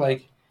 and I think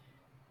like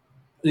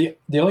the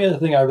only other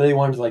thing I really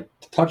wanted to like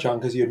touch on,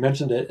 because you had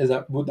mentioned it, is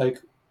that like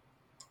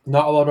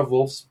not a lot of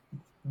Wolf's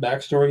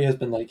backstory has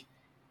been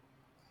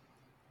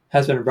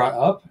brought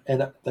up,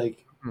 and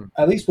like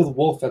at least with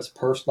Wolf, that's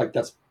purposeful,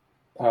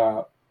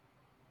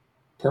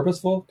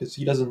 because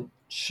he doesn't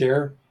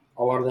share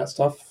a lot of that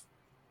stuff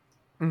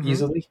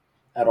easily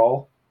at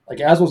all.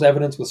 Like as was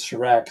evidenced with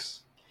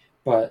Chirax,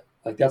 but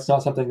like that's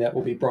not something that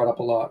will be brought up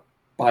a lot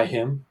by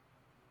him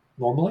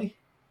normally.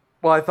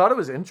 Well, I thought it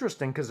was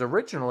interesting because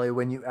originally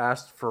when you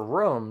asked for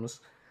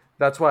rooms,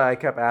 that's why I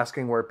kept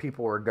asking where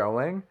people were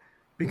going,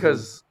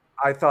 because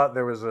I thought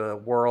there was a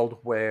world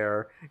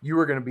where you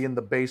were going to be in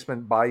the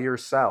basement by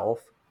yourself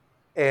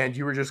and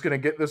you were just going to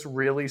get this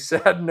really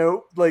sad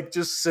note, like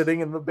just sitting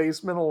in the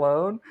basement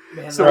alone.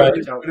 Man, so right. when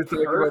you talk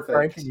about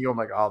pranking you, I'm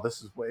like, oh,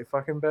 this is way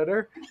fucking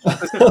better.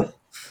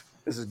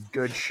 This is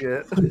good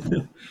shit.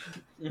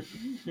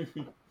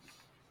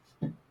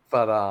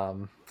 But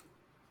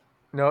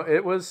no,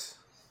 it was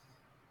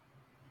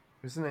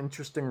an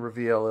interesting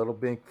reveal. It'll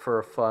be for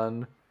a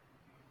fun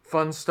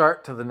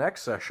start to the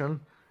next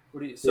session.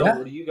 What do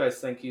you guys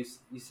think? He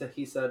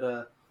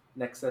said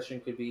next session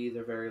could be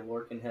either very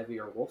Lorcan heavy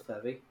or Wolf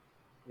heavy.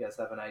 You guys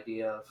have an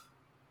idea of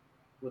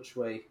which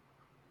way?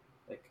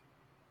 Like,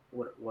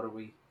 what are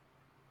we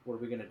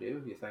gonna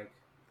do? You think?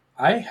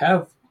 I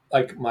have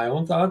like my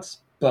own thoughts,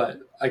 but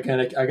I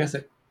guess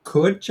it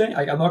could change.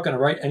 I'm not gonna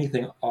write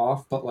anything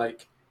off, but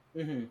like,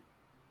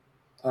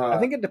 I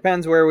think it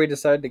depends where we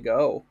decide to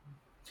go.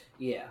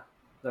 Yeah,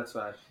 that's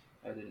why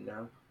I didn't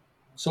know.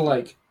 So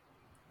like,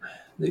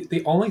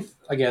 the only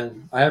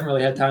again, I haven't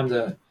really had time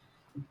to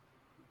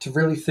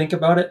really think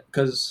about it,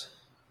 because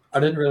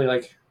I didn't really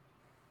like.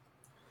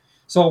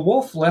 So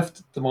Wolf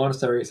left the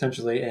monastery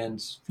essentially,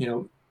 and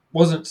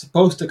wasn't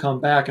supposed to come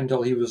back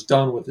until he was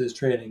done with his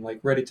training, like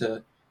ready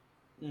to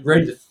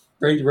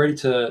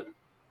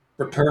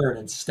return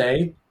and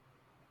stay.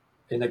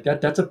 And like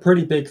that's a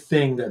pretty big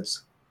thing.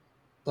 That's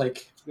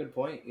like good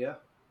point. Yeah.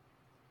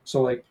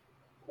 So like,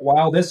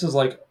 while this is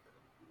like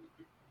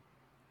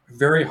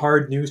very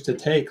hard news to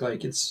take,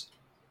 like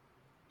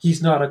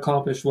he's not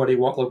accomplished what he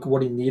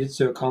needed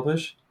to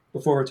accomplish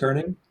before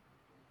returning.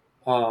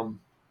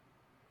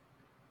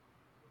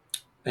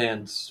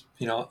 And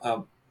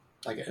so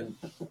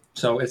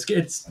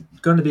it's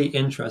going to be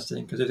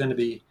interesting, because there's going to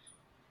be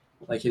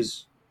like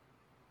his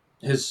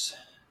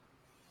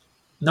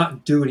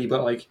not duty,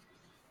 but like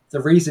the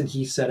reason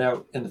he set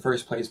out in the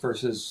first place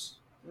versus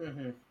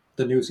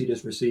the news he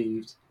just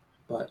received.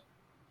 But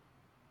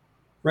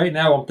right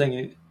now I'm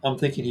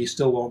thinking he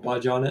still won't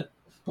budge on it.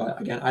 But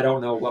again, I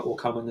don't know what will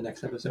come in the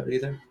next episode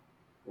either.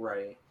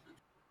 Right.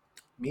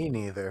 Me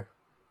neither.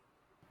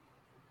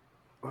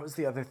 what was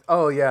the other?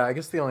 Oh yeah, I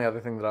guess the only other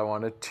thing that I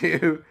wanted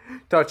to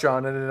touch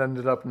on, and it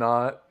ended up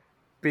not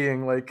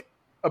being like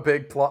a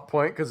big plot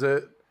point because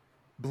it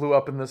blew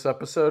up in this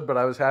episode. But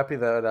I was happy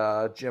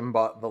that Jim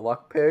bought the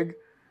luck pig,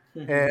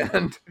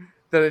 and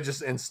then it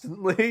just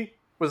instantly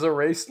was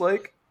erased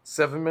like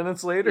 7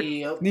 minutes later.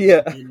 Yep.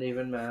 Yeah. Didn't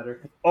even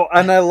matter. Oh,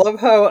 and I love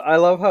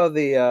how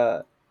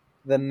the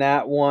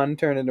nat 1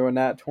 turned into a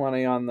nat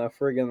 20 on the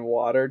friggin'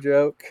 water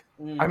joke.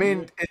 I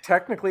mean, it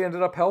technically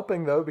ended up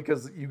helping though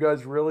because you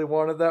guys really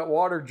wanted that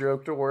water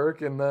joke to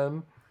work, and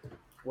then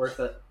Worth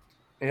it.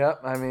 yeah,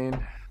 I mean,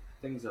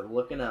 Things are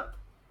looking up.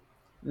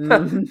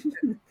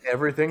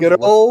 everything.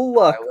 Good old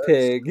luck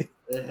pig.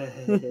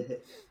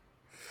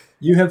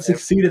 You have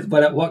succeeded,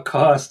 but at what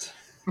cost?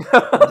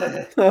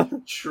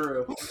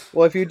 True.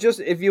 Well, if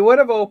you would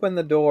have opened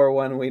the door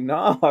when we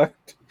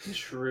knocked.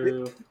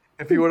 True.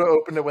 If you would have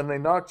opened it when they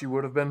knocked, you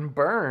would have been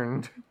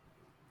burned.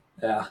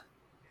 Yeah.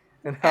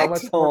 And how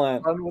much more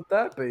Excellent. fun would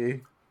that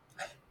be?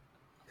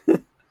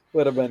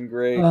 Would have been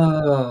great.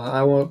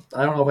 I won't.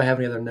 I don't know if I have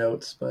any other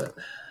notes, but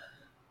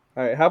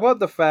All right, how about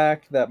the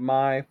fact that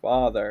my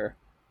father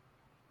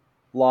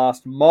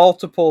lost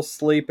multiple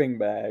sleeping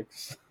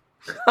bags?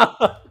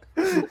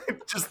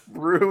 Just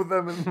threw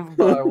them in the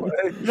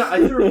byway. No,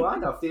 I threw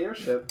mine off the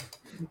airship.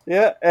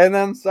 Yeah, and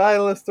then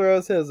Silas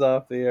throws his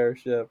off the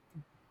airship.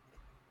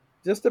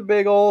 Just a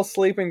big old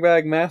sleeping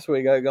bag mess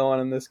we got going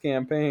in this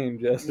campaign,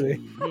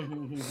 Jesse.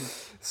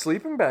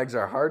 Sleeping bags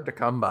are hard to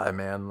come by,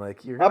 man.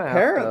 Like you're gonna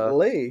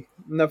Apparently.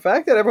 And the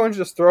fact that everyone's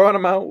just throwing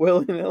them out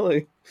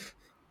willy-nilly.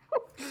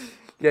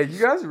 Yeah, you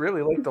guys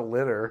really like to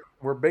litter.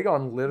 We're big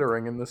on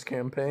littering in this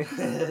campaign.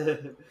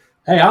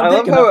 hey, I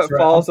love how it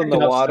falls in the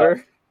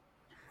water.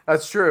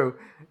 That's true.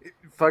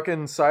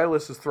 Fucking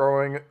Silas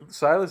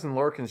and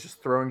Lorcan's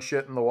just throwing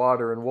shit in the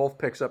water, and Wolf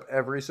picks up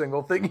every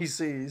single thing he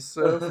sees.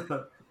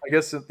 So I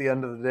guess at the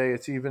end of the day,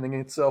 it's evening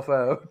itself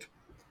out.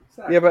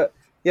 Yeah, but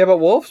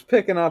Wolf's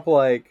picking up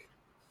like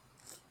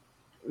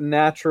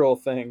natural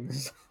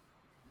things.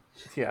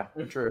 Yeah,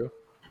 true.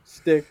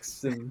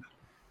 Sticks and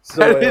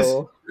That is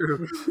soil.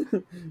 true.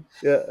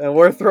 Yeah, and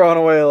we're throwing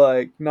away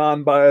like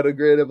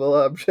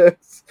non-biodegradable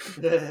objects.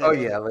 Oh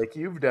yeah, like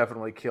you've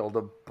definitely killed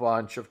a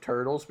bunch of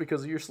turtles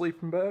because of your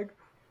sleeping bag.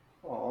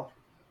 Aw.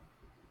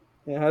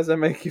 Yeah, how does that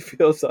make you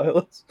feel,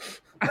 Silas?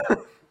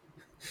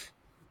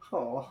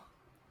 Aw.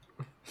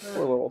 We're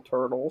little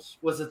turtles.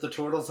 Was it the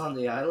turtles on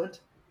the island?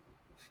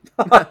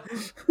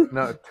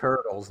 No,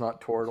 turtles, not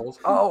tortles.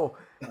 Oh,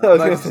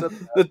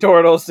 The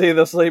turtles see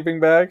the sleeping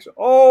bags.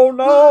 Oh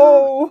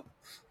no!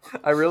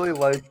 I really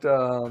liked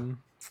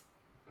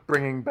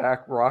bringing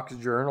back Rock's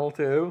journal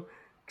too,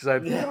 because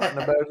I'd forgotten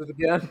about it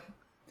again.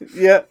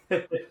 Yeah.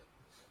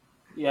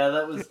 Yeah,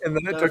 that was And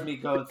then it that was took- me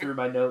going through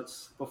my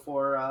notes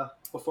before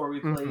we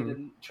played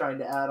and trying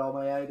to add all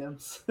my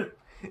items.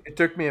 It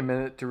took me a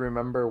minute to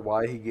remember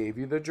why he gave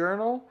you the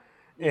journal,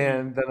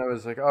 and then I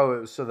was like, oh,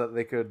 it was so that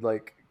they could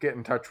like get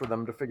in touch with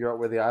them to figure out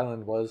where the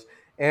island was,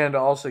 and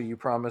also you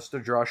promised to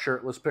draw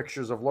shirtless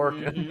pictures of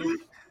Lorcan.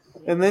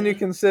 And then you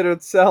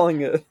considered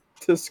selling it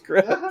to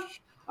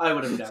Scratch. I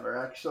would have never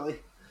actually.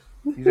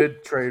 You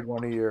did trade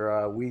one of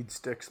your weed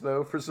sticks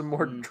though for some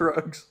more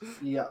drugs.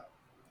 Yeah.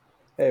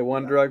 Hey,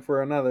 one drug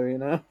for another, you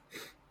know?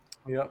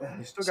 Yep,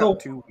 you still So-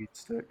 got 2 weed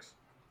sticks.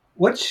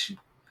 which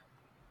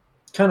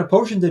kind of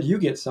potion did you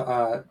get,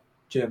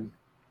 Jim?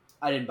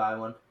 I didn't buy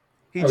one.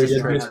 He Oh, just you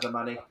I did? didn't traded have the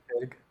money.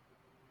 pig.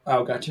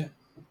 Oh, gotcha.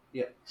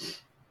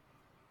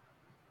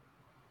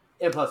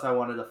 And plus I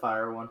wanted a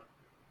fire one.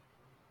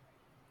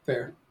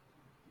 Fair.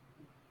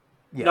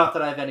 Yeah. Not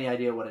that I have any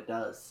idea what it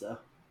does, so.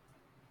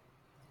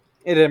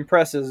 It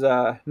impresses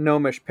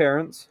gnomish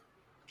parents.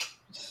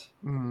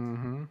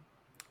 Mm-hmm.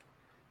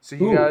 So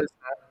Ooh.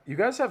 you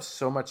guys have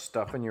so much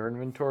stuff in your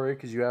inventory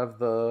because you have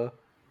the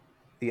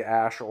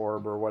ash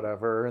orb or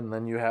whatever, and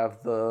then you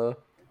have the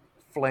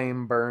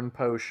flame burn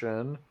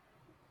potion,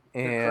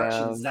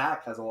 Correction, and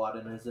Zach has a lot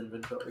in his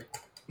inventory.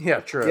 yeah,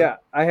 true. Yeah,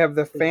 I have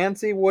the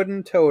fancy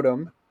wooden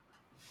totem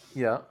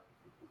Yeah.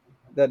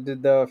 that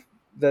did the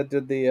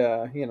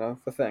the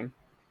thing.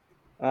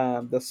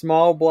 The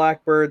small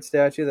black bird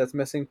statue that's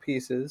missing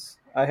pieces.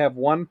 I have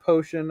 1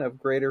 potion of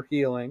greater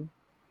healing,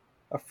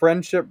 a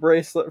friendship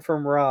bracelet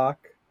from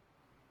Rock,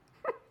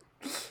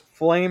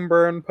 flame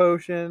burn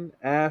potion,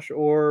 ash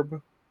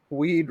orb,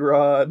 weed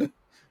rod,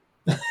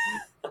 and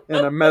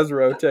a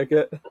Mesro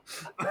ticket.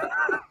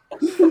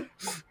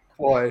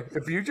 Boy,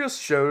 if you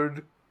just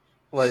showed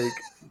like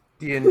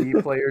D&D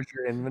players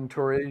your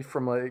inventory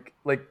from like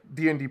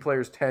D&D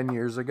players 10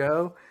 years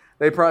ago,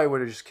 they probably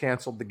would have just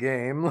canceled the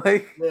game.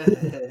 Like,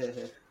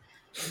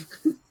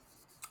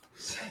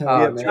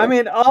 Oh, Yeah, man. I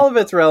mean, all of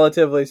it's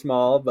relatively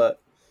small, but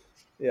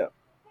yeah.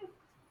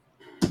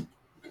 do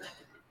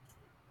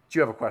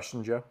you have a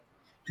question, Joe?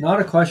 Not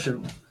a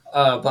question,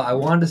 but I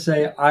wanted to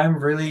say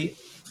I'm really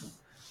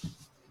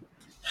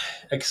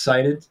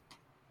excited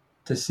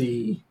to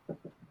see,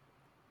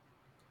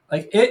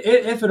 like,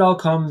 if it all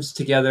comes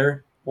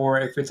together or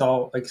if it's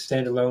all like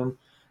standalone.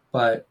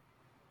 But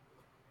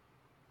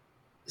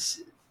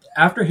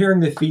after hearing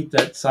the feat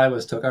that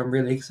Silas took, I'm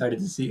really excited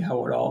to see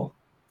how it all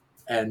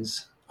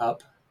ends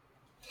up.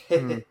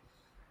 Hmm.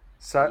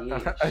 So,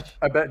 Yeah.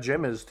 I bet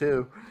Jim is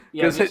too,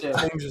 Yeah, because me it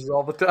too. changes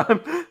all the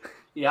time.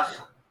 Yeah.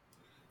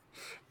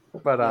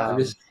 But Yeah. I'm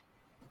just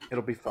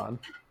it'll be fun.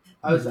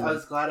 I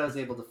was glad I was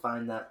able to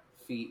find that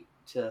feat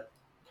to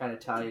kind of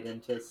tie it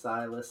into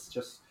Silas,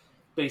 just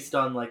based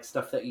on like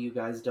stuff that you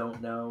guys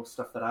don't know,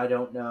 stuff that I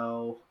don't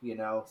know,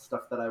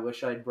 stuff that I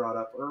wish I'd brought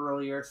up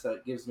earlier. So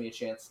it gives me a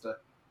chance to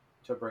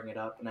bring it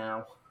up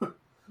now.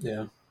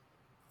 yeah.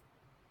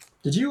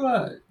 Did you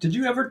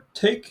ever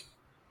take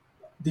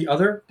the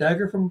other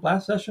dagger from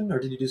last session, or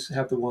did you just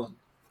have the one?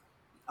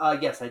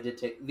 Yes, I did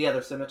take the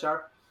other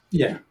scimitar.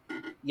 Yeah.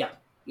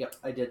 Yep,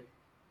 I did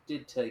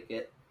take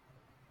it.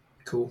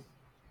 Cool.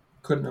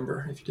 Couldn't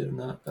remember if you did or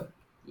not, but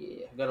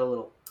Yeah, I got a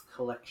little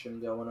collection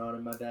going on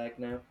in my bag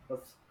now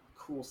of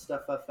cool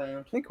stuff I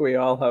found. I think we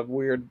all have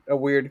a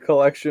weird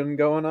collection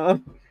going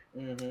on.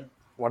 Mm-hmm.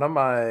 One of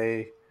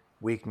my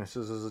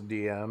weaknesses as a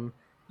DM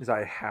is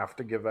I have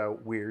to give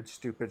out weird,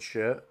 stupid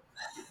shit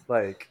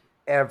like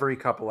every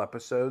couple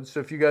episodes. So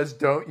if you guys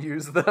don't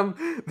use them,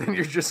 then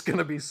you're just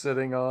gonna be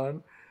sitting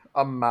on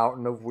a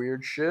mountain of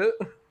weird shit.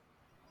 I'm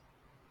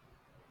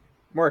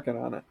working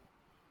on it.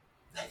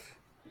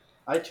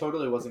 I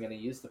totally wasn't going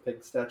to use the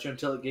pig statue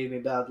until it gave me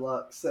bad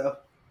luck, so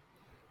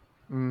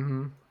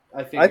Mm-hmm.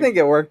 I figured, I think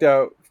it worked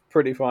out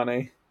pretty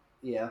funny.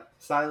 yeah,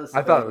 Silas.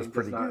 I thought it was does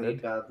pretty not good.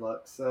 need bad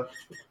luck, so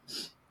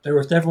there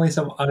was definitely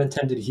some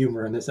unintended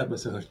humor in this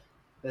episode.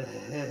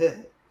 yeah,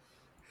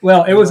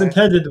 Well, it was Right.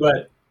 intended,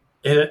 but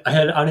it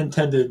had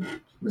unintended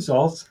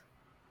results.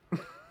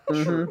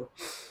 Mhm.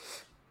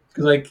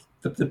 Because like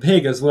the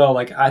pig as well,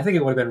 like I think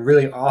it would have been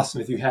really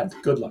awesome if you had the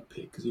good luck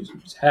pig, because you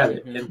just had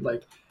it, Mhm. and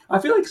like I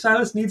feel like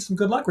Silas needs some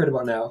good luck right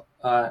about now.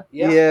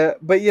 Yeah,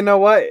 but you know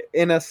what?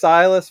 In a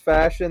Silas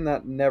fashion,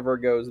 that never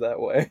goes that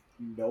way.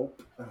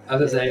 Nope. I was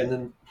gonna say, and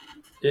then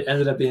it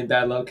ended up being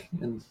bad luck,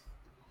 and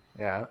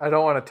Yeah, I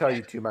don't want to tell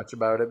you too much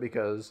about it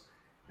because,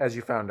 as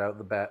you found out,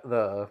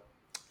 the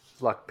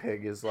luck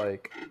pig is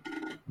like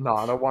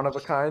not a one of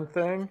a kind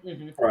thing.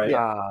 Mhm. right,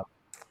 Yeah.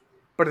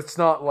 But it's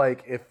not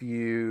like if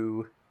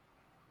you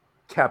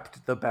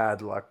kept the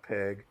bad luck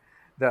pig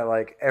that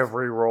like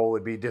every roll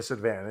would be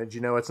disadvantage.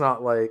 It's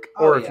not like,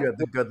 Oh, or if yeah. you had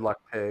the good luck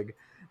pig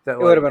that It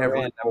would like have been every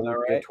random, roll though,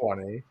 would be a right?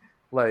 20.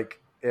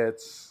 Like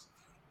it's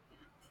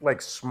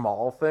like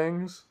small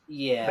things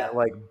Yeah. that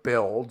like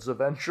builds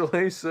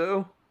eventually.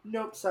 So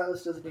Nope.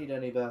 Silas doesn't need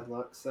any bad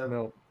luck, so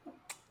no.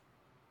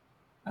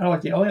 I don't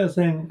like the only other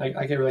thing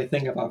I can really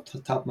think of off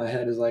the top of my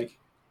head is like,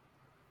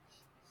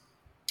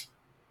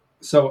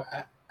 so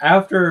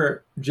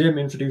after Jim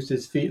introduced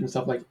his feet and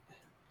stuff, like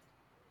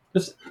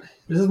this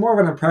is more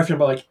of an impression,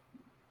 but like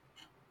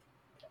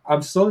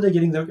I'm slowly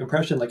getting the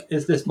impression like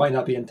this might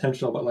not be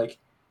intentional, but like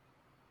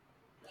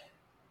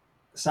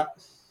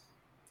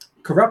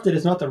corrupted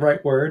is not the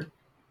right word,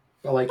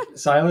 but like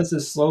Silas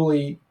is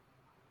slowly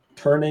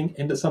turning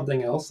into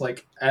something else,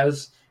 like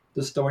as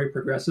the story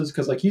progresses,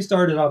 because like he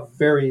started off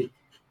very,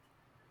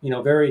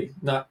 very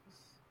not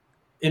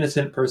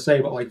innocent per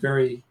se, but like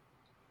very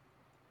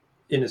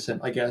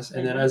innocent, I guess.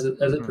 And then as it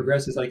Mhm.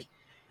 progresses, like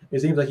it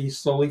seems like he's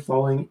slowly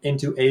falling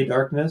into a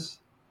darkness.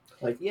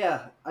 Like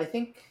yeah, I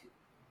think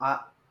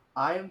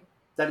I'm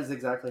that is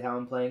exactly how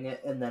I'm playing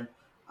it, and then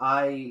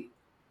I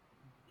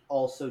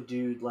also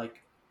do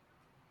like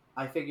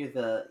I figure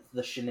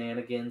the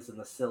shenanigans and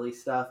the silly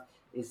stuff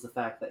is the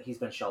fact that he's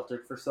been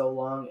sheltered for so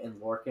long,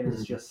 and Lorcan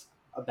is Mhm. just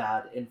a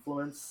bad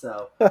influence.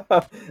 So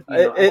I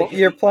think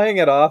You're playing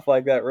it off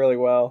like that really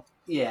well.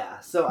 yeah.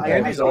 So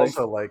And I he's think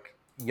also like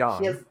young.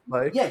 he has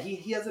Like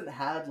he hasn't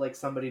had like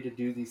somebody to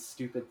do these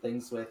stupid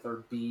things with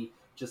or be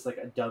just like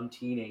a dumb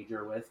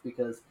teenager with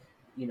because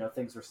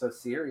things were so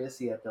serious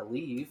he had to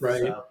leave.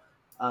 Right.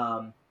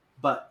 So,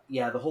 but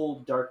yeah, the whole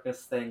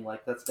darkness thing,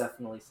 like that's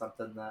definitely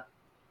something that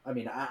I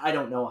mean I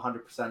don't know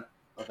 100%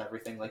 of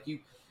everything. Like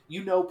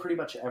you know pretty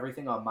much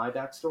everything on my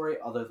backstory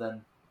other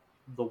than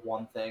the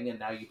one thing, and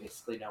now you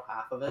basically know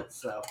half of it.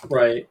 So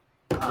right,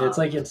 it's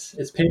like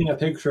it's painting a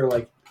picture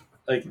like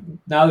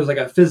now there's like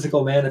a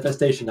physical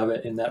manifestation of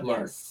it in that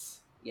mark.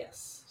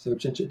 Yes. So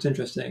it's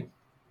interesting.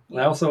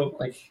 And I also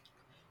like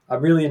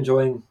I'm really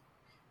enjoying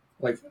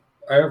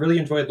I really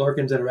enjoyed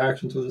Lorcan's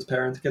interactions with his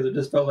parents because it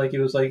just felt like it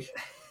was like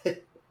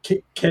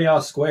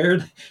chaos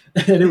squared,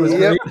 and it was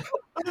Yep.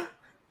 great.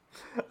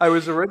 I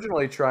was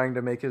originally trying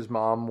to make his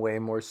mom way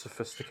more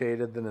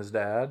sophisticated than his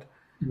dad.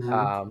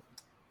 Mhm.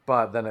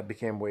 But then it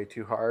became way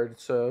too hard.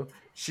 So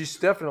she's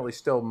definitely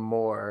still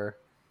more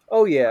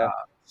Oh yeah.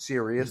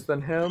 serious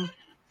than him,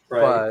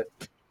 Right,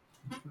 but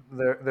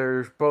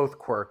they're both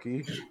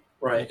quirky.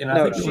 right, and I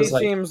No, think it she was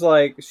like seems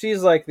like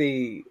she's like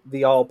the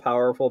all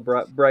powerful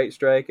bright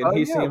strike, and Oh,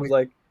 he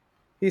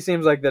yeah,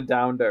 seems like the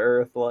down to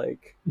earth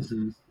like.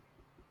 mhm.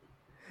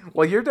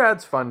 Well, your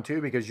dad's fun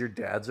too because your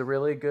dad's a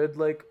really good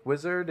like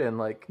wizard and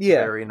like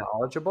Yeah. very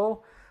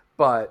knowledgeable,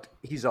 but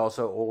he's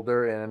also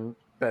older and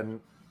been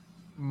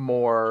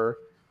more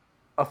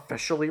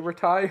officially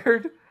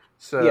retired.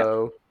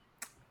 So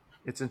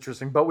It's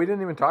interesting, but we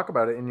didn't even talk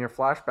about it in your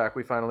flashback.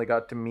 We finally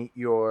got to meet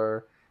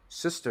your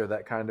sister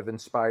that kind of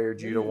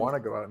inspired you to want to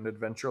go out and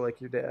adventure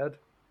like your dad.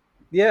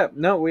 Yeah,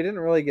 no, we didn't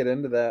really get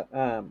into that.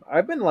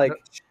 I've been No- like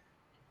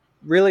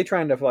really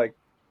trying to like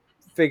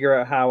figure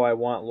out how I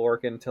want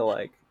Lorcan to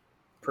like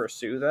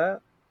pursue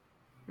that.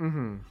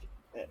 Mhm.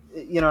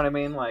 You know what I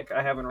mean? Like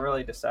I haven't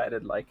really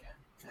decided like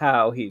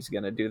how he's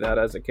gonna do that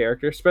as a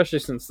character, especially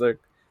since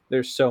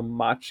there's so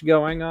much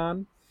going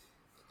on.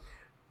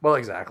 Well,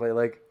 exactly.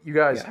 Like you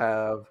guys Yeah.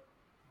 have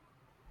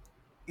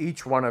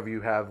each one of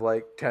you have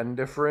like 10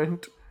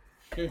 different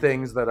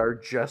things that are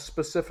just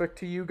specific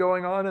to you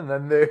going on, and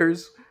then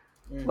there's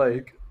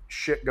like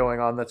shit going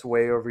on that's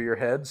way over your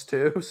heads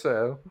too.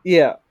 So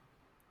Yeah,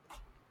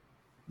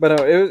 but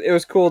no, it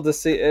was cool to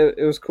see. It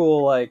was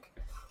cool, like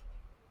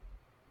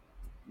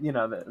you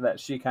know that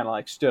she kind of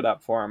like stood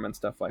up for him and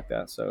stuff like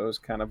that. So it was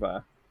kind of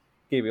a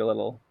gave you a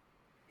little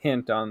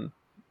hint on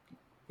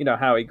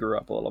how he grew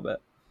up a little bit.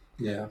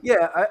 Yeah.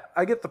 yeah,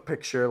 I get the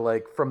picture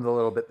like from the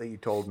little bit that you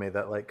told me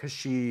that like because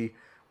she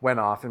went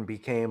off and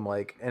became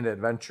like an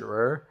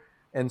adventurer,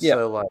 and Yeah.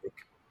 so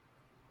like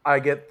I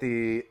get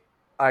the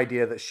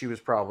idea that she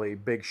was probably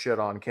big shit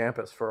on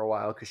campus for a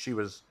while because she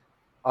was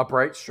a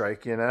bright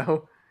strike,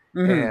 Mm-hmm.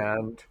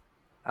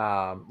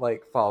 and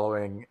like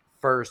following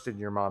first in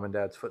your mom and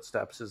dad's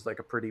footsteps is like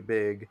a pretty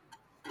big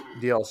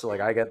deal. So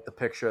like I get the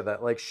picture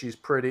that like she's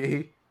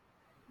pretty,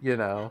 you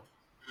know,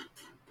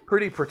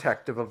 pretty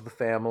protective of the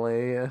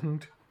family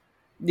and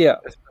Yeah.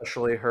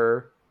 especially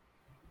her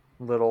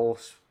little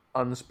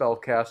unspell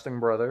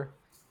casting brother.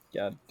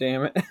 God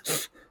damn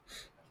it.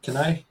 Can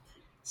I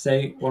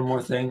say one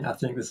more thing? I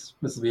think this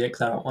will be it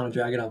because I don't want to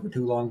drag it on for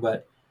too long.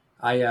 But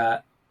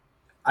I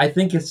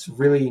think it's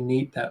really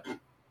neat that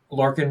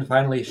Larkin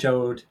finally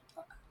showed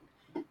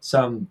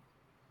some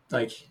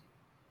like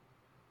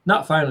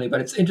not finally,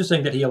 but it's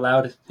interesting that he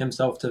allowed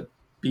himself to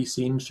be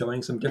seen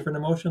showing some different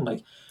emotion.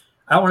 Like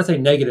I don't want to say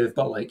negative,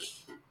 but like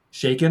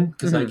shaken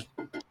because Mhm.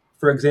 like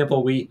for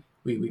example, we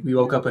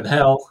woke up in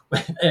hell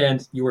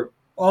and you were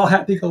all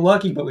happy go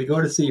lucky, but we go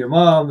to see your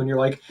mom and you're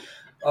like,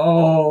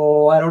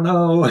 oh, I don't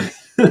know.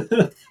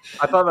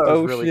 I thought that was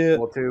Oh really shit.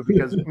 cool too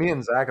because me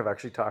and Zach have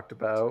actually talked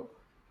about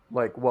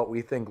like what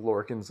we think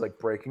Lorcan's like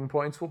breaking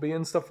points will be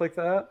and stuff like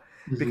that.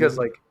 Because Mhm.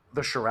 like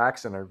the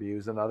Shirax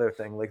interviews, another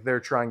thing, like they're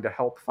trying to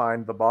help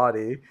find the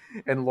body,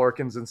 and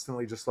Lorcan's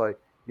instantly just like,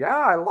 "Yeah,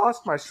 I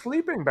lost my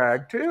sleeping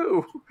bag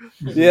too."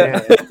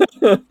 Yeah.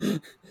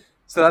 And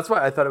so that's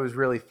why I thought it was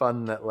really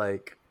fun that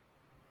like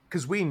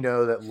because we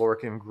know that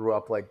Lorcan grew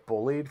up like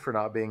bullied for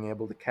not being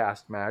able to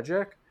cast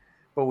magic,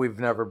 but we've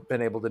never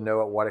been able to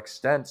know at what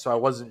extent. So I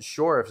wasn't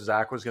sure if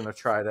Zach was going to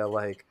try to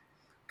like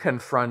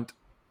confront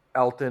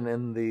Elton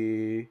in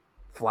the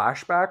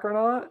flashback or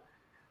not.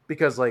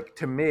 Because, like,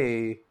 to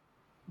me,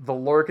 the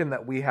Lorcan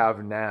that we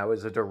have now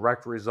is a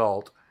direct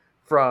result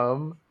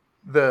from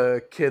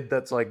the kid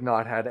that's like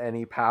not had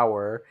any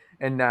power.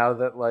 And now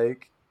that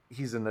like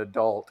he's an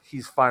adult,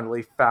 he's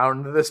finally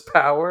found this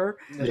power.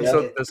 And Yeah.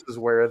 so this is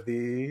where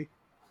the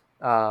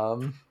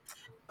um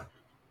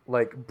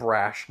like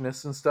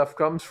brashness and stuff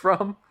comes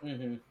from.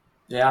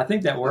 Yeah, I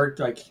think that worked.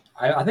 Like,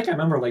 I think I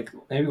remember, like,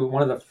 maybe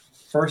one of the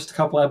first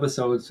couple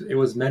episodes, it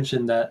was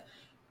mentioned that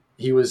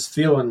he was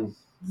feeling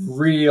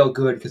real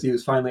good because he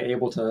was finally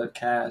able to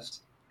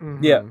cast.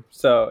 Yeah. Mm-hmm.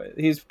 So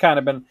he's kind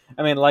of been.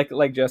 I mean, like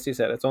Jesse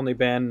said, it's only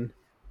been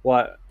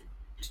what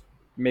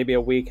maybe a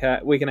week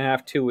and a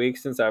half, 2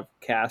 weeks since I've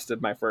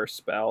casted my first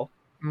spell.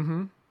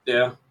 Mm-hmm.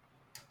 Yeah.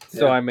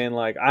 So Yeah. I mean,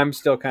 like I'm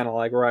still kind of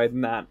like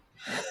riding that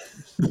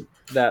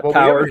Well, we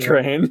power haven't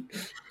even,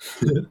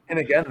 train. and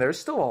again, there's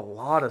still a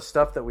lot of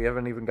stuff that we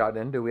haven't even gotten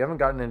into. We haven't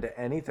gotten into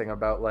anything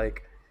about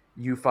like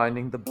you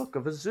finding the Book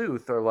of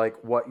Azuth or like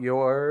what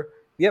your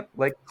Yep.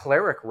 like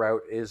cleric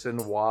route is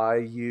and why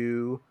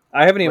you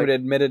I haven't even like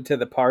admitted to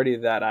the party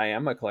that I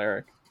am a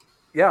cleric.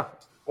 yeah,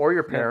 or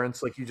your Yeah.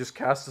 parents like you just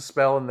cast a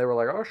spell and they were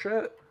like, "Oh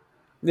shit."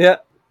 Yeah.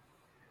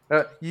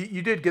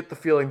 You did get the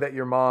feeling that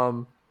your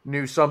mom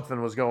knew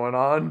something was going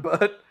on,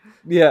 but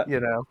Yeah.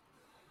 you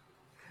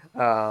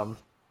um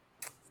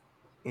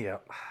yeah.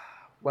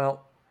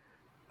 Well,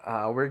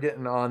 we're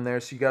getting on there.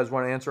 So you guys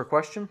want to answer a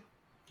question?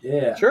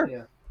 Yeah. Sure.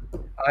 Yeah.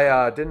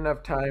 I didn't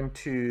have time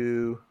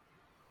to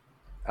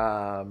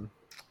um,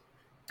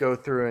 go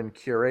through and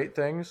curate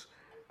things,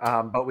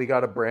 but we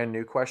got a brand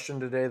new question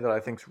today that I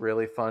think's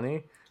really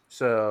funny.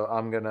 So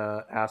I'm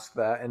gonna ask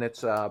that, and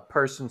it's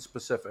person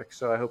specific.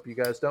 So I hope you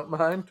guys don't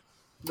mind.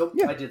 Nope.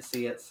 Yeah. I did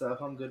see it, so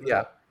I'm good with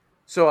Yeah. it.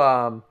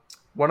 So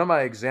one of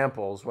my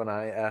examples when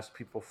I asked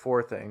people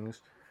for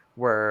things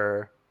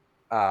were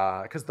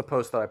because the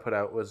post that I put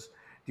out was, do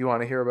you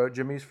want to hear about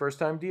Jimmy's first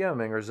time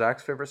DMing or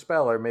Zach's favorite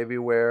spell or maybe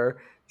where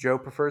Joe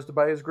prefers to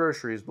buy his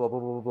groceries, blah blah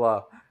blah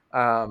blah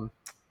blah.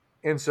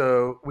 And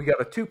so we got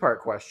a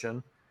two-part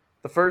question.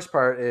 The first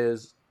part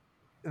is,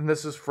 and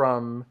this is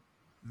from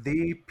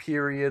the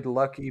period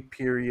lucky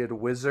period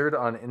wizard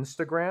on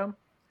Instagram.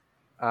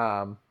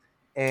 Um,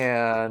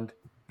 and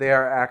they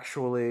are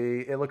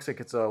actually, it looks like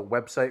it's a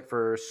website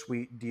for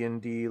sweet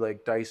D&D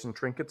like dice and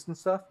trinkets and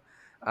stuff.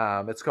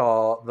 It's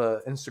called,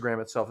 the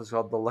Instagram itself is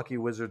called the Lucky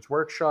Wizards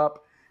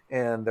Workshop,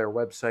 and their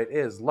website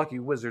is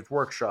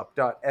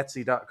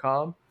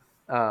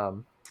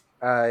luckywizardsworkshop.etsy.com.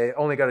 I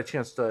only got a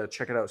chance to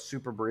check it out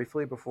super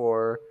briefly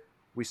before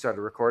we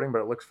started recording, but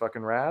it looks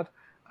fucking rad.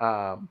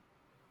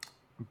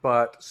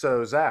 But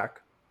so Zach,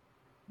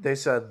 they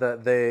said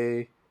that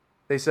they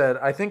said,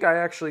 I think I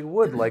actually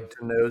would like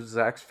to know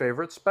Zach's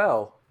favorite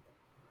spell.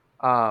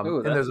 Ooh,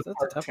 And there's a that's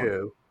part a tough one.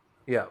 two.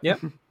 Yeah. Yep.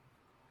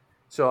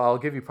 So I'll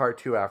give you part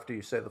two after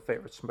you say the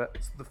favorite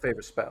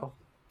spell.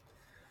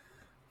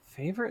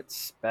 Favorite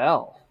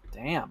spell?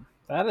 Damn,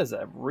 that is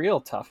a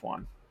real tough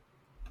one.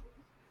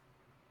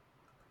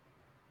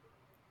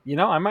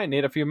 I might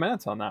need a few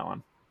minutes on that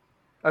one.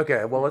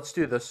 Okay, well, let's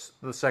do the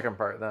second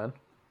part then.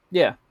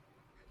 Yeah.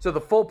 So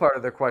the full part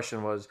of their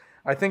question was,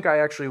 I think I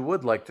actually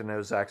would like to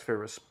know Zach's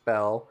favorite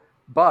spell,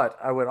 but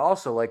I would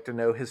also like to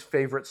know his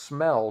favorite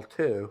smell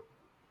too.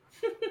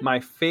 My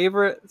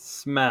favorite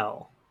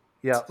smell.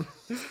 Yeah.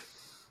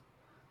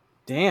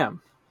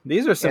 Damn.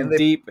 These are some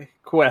deep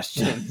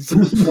questions.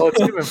 Well,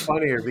 it's even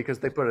funnier because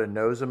they put a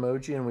nose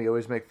emoji, and we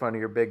always make fun of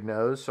your big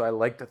nose, so I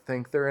like to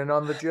think they're in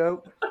on the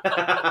joke.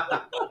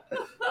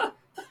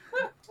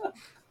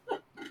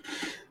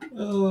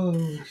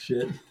 Oh,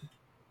 shit.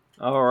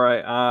 All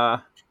right.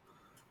 I'm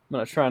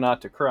going to try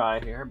not to cry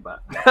here,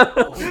 but...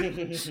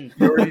 You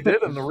already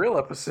did in the real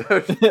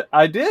episode.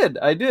 I did.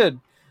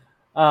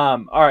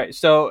 All right,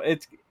 so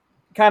it's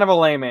kind of a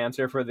lame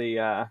answer for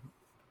the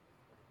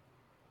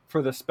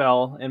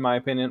spell, in my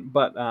opinion.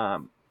 But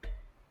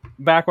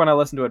back when I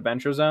listened to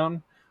Adventure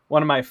Zone,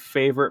 one of my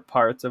favorite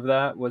parts of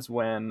that was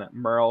when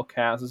Merle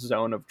casts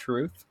Zone of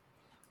Truth.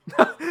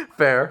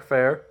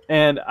 Fair.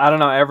 And I don't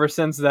know, ever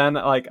since then,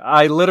 like,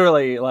 I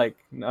literally, like,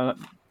 kind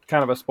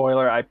of a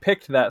spoiler, I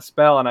picked that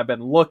spell, and I've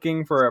been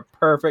looking for a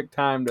perfect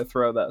time to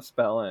throw that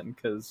spell in,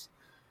 because,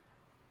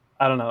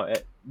 I don't know,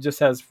 it just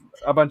has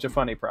a bunch of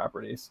funny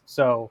properties.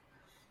 So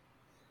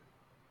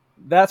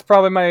that's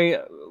probably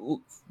my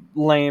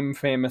lame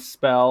famous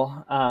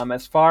spell.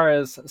 As far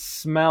as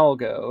smell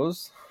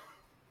goes,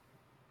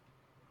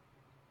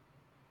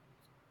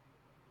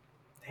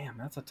 damn,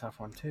 that's a tough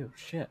one too.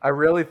 Shit. I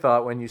really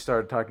thought when you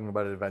started talking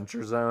about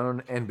Adventure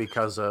Zone, and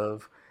because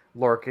of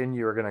Lorcan,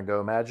 you were gonna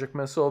go Magic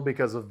Missile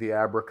because of the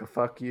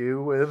abracafuck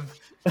you with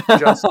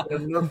Justin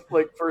in the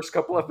first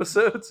couple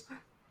episodes.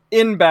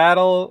 In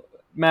battle,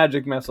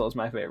 Magic Missile is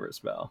my favorite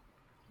spell,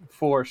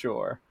 for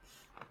sure.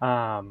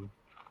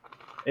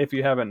 If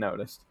you haven't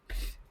noticed.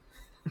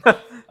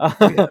 But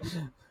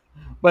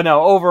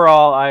no,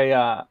 overall,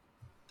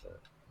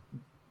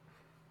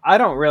 I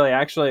don't really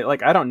actually,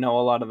 I don't know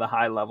a lot of the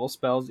high level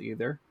spells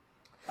either.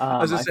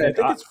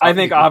 I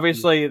think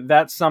obviously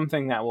that's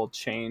something that will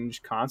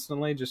change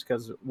constantly, just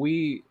because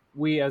we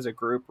as a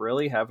group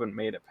really haven't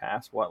made it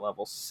past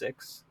level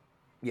 6.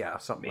 Yeah,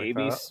 something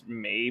maybe like that.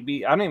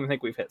 Maybe I don't even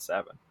think we've hit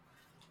 7.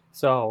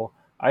 So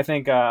I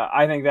think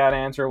that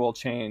answer will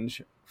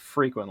change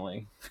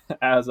frequently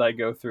as I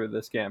go through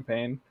this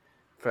campaign.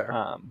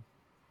 Fair.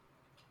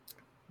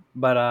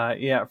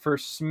 But yeah, for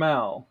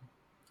smell.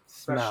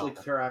 Especially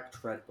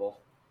cracked Red Bull.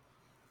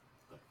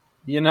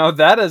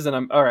 That is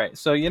all right.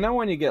 So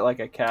when you get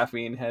a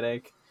caffeine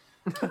headache,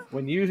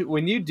 when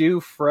you do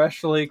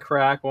freshly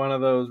crack one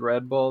of those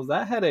Red Bulls,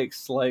 that headache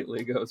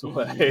slightly goes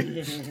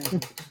away.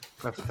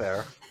 That's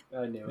fair.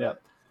 I knew it.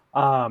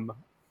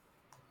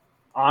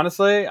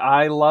 Honestly,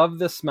 I love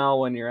the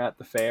smell when you're at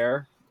the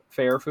fair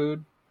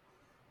food.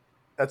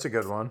 That's a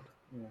good one.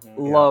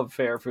 Mm-hmm. Love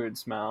fair food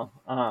smell.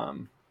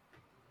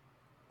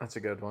 That's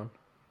a good one.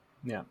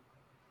 Yeah.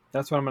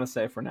 That's what I'm going to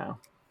say for now.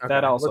 Okay,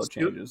 that also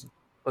changes.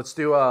 Let's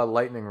do a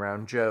lightning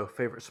round. Joe,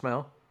 favorite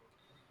smell?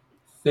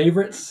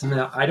 Favorite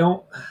smell? I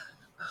don't...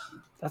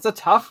 That's a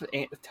tough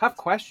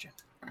question.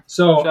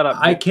 So Shut up,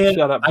 I can't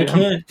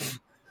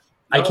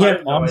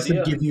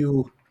honestly give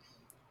you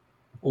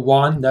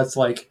one that's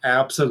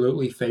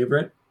absolutely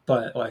favorite,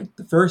 but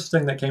the first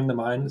thing that came to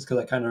mind is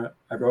because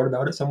I wrote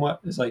about it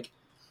somewhat, is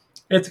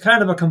it's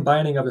kind of a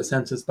combining of the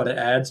senses, but it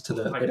adds to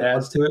it.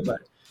 But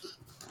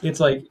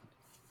it's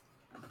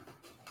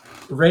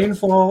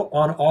rainfall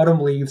on autumn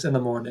leaves in the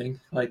morning.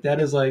 That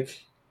is the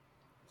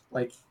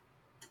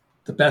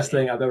best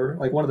thing I've ever,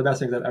 one of the best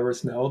things I've ever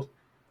smelled.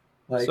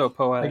 So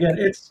poetic. Again,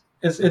 it's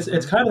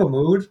kind of a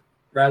mood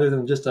rather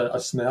than just a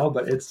smell,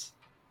 but it's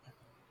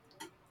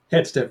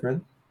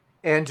different.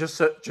 And just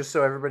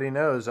so everybody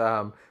knows,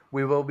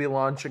 we will be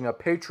launching a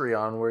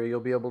Patreon where you'll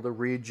be able to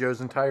read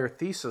Joe's entire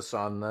thesis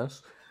on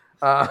this.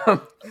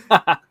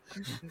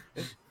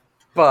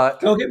 But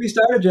don't get me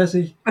started,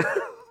 Jesse.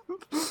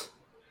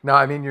 No,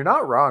 I mean, you're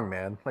not wrong,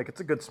 man. It's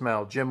a good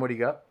smell. Jim, what do you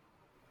got?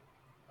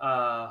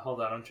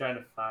 Hold on, I'm trying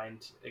to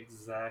find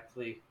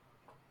exactly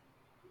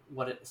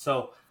what it.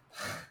 So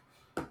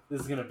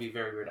this is gonna be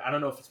very weird. I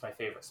don't know if it's my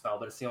favorite smell,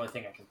 but it's the only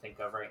thing I can think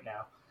of right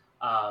now.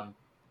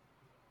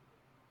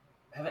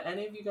 Have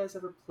any of you guys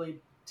ever played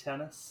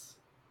tennis?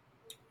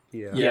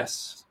 Yeah.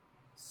 Yes.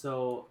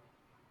 So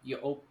you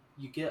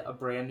get a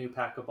brand new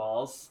pack of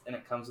balls, and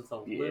it comes with a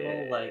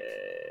little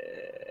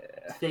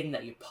thing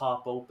that you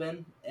pop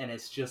open, and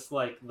it's just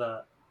like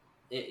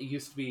it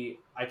used to be,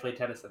 I played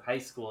tennis in high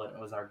school, and it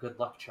was our good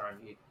luck charm.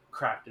 You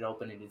cracked it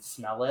open and you'd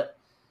smell it,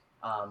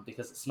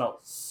 because it smelled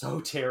so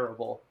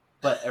terrible.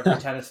 But every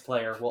tennis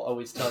player will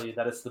always tell you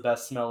that it's the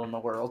best smell in the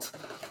world.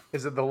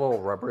 Is it the little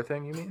rubber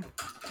thing you mean?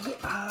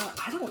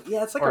 I don't.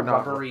 Yeah, it's like Or a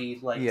not. rubbery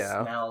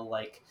Yeah. smell,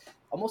 like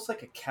almost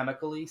like a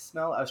chemically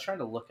smell. I was trying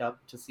to look up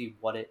to see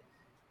what it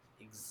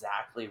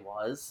exactly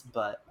was,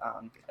 but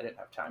I didn't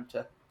have time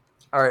to.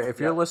 All right, if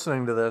you're Yeah.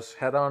 listening to this,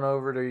 head on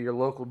over to your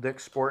local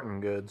Dick's Sporting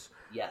Goods,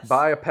 Yes.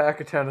 buy a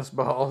pack of tennis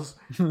balls,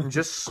 and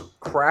just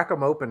crack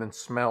them open and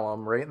smell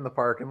them right in the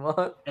parking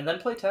lot. And then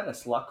play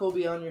tennis. Luck will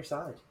be on your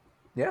side.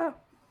 Yeah,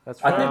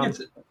 that's I fine. think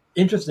it's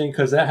interesting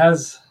because that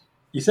has.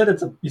 You said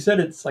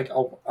it's like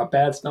a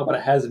bad smell, but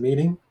it has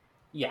meaning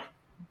Yeah.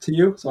 to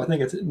you. So I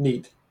think it's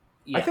neat.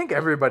 Yeah. I think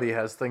everybody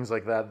has things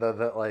like that, though,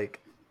 that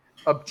like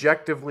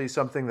objectively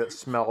something that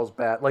smells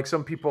bad. Like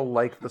some people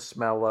like the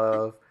smell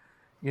of,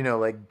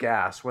 like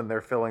gas when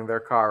they're filling their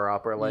car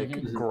up, or like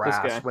Mhm. This guy.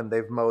 grass when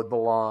they've mowed the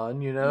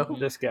lawn. Mhm.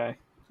 This guy.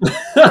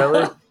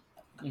 Really?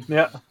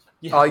 Yeah.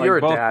 Yeah. Oh, Like you're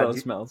a both dad. those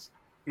smells.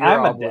 You're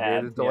I'm a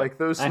obligated dad. to Yeah. like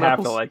those I smells.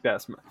 have to like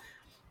that smell.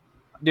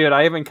 Dude,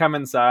 I even come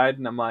inside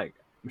and I'm like,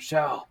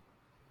 Michelle,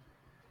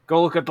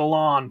 go look at the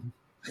lawn.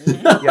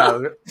 Mhm.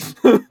 Yeah,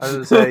 I was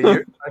gonna say,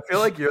 I feel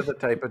like you're the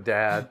type of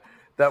dad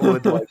that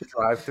would like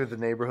drive through the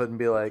neighborhood and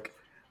be like,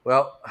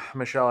 "Well,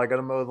 Michelle, I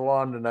gotta mow the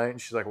lawn tonight," and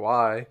she's like,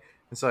 "Why?"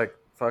 It's like,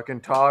 "Fucking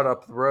Todd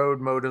up the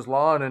road mowed his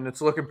lawn and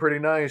it's looking pretty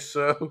nice.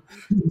 So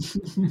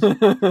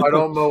if I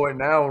don't mow it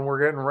now and we're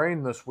getting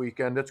rain this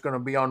weekend, it's gonna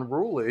be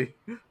unruly."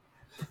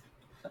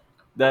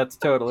 That's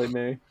totally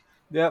me.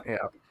 Yep.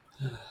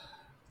 Yeah,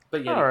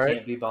 But yet All he right.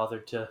 can't be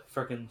bothered to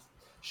frickin'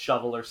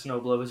 shovel or snow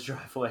blow his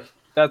driveway.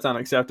 That's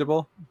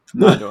unacceptable. I'm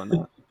not doing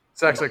that.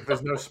 it's actually like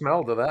there's no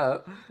smell to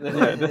that.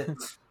 Yeah.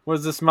 What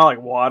does this smell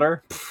like?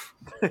 Water?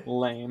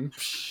 Lame.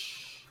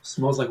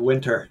 Smells like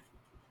winter.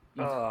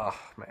 Oh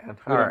man!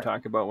 We All don't right.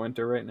 talk about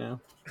winter right now.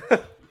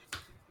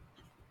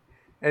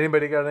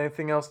 Anybody got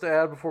anything else to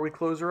add before we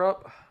close her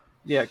up?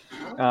 Yeah.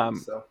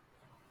 So,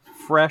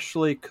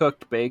 Freshly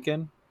cooked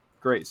bacon.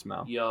 Great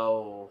smell.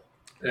 yo.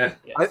 Yeah.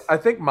 Yes. I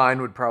think mine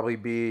would probably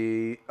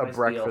be a Mine's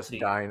breakfast BLT.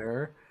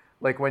 diner.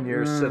 Like when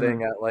you're Mm.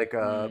 sitting at like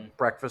a Mm.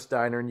 breakfast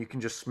diner and you can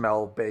just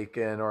smell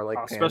bacon or like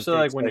Oh, especially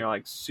like pancakes, when you're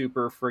like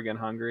super friggin'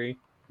 hungry.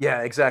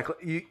 yeah,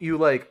 exactly. You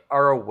like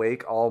are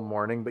awake all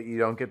morning, but you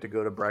don't get to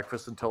go to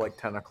breakfast until like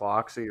 10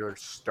 o'clock, so you're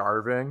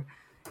starving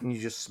and you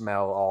just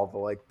smell all the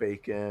like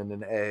bacon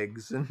and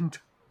eggs and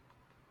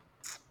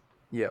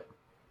yep.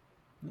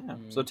 Yeah.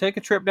 Mm. So take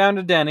a trip down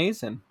to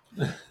Denny's and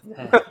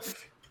That's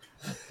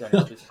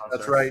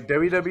right.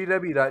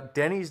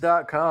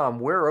 www.dennys.com.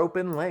 We're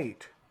open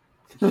late.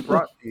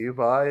 Brought to you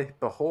by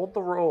Behold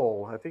the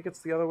Roll. I think it's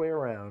the other way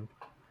around.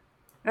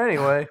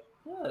 Anyway,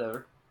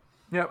 Whatever.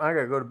 yep, I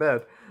gotta go to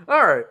bed.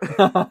 All right.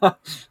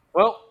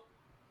 Well,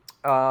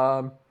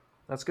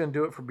 that's gonna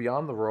do it for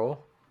Beyond the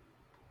Roll.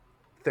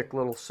 Thick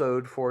little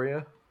sode for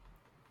you.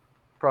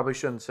 Probably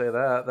shouldn't say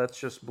that. That's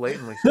just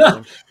blatantly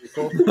stealing from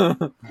people.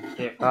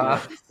 Thick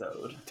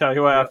episode. Tell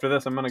you what, after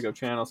this, I'm gonna go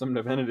channel some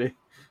divinity.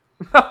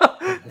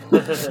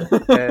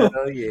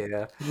 Hell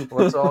yeah.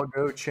 Let's all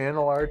go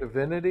channel our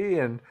divinity,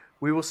 and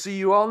we will see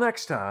you all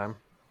next time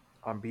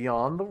on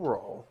Beyond the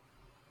Roll.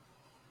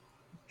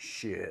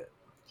 Shit.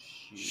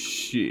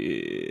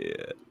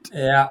 Shit.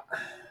 Yeah.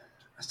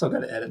 I still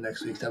got to edit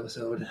next week's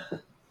episode.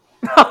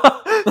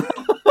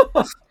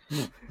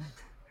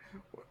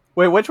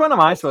 Wait, which one am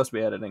I supposed to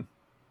be editing?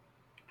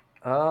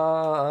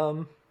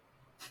 Joe,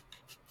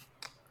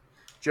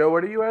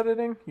 what are you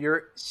editing?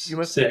 You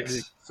must be 6.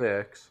 editing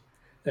 6.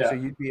 Yeah. So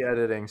you'd be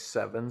editing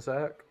 7,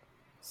 Zach?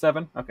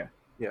 7? Okay.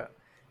 Yeah.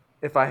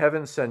 If I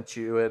haven't sent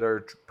you it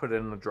or put it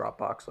in the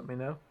Dropbox, let me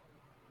know.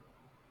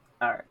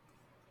 All right.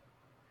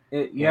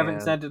 You haven't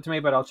And- sent it to me,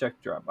 but I'll check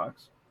Dropbox.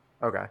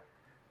 Okay.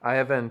 I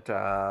haven't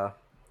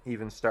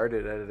even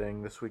started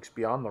editing this week's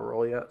Beyond the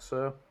Roll yet,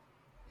 so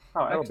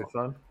Oh, that'll be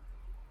excellent.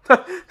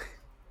 fun.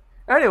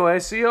 Anyway,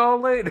 see you all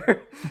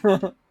later.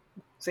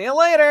 See you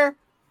later.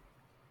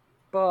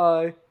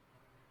 Bye.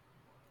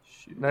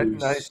 Peace.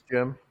 Nice,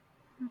 Jim.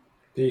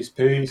 Peace,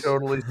 peace.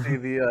 Totally see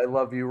the I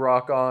love you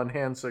rock on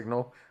hand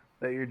signal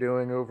that you're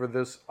doing over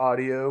this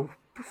audio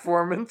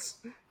performance.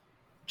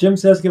 Jim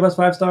says give us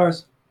 5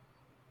 stars.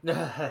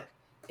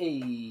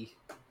 Hey.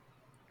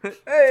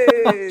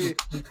 Hey!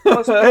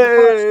 Must be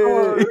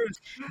Hey! 5 stars.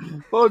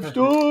 5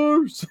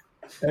 stars.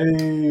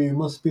 Hey,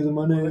 must be the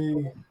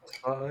money.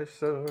 5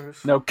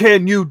 stars. Now,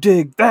 can you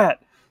dig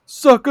that,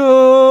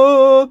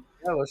 sucker?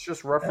 Yeah, let's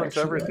just reference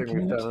Actually, I everything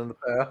we've can't. done in the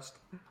past.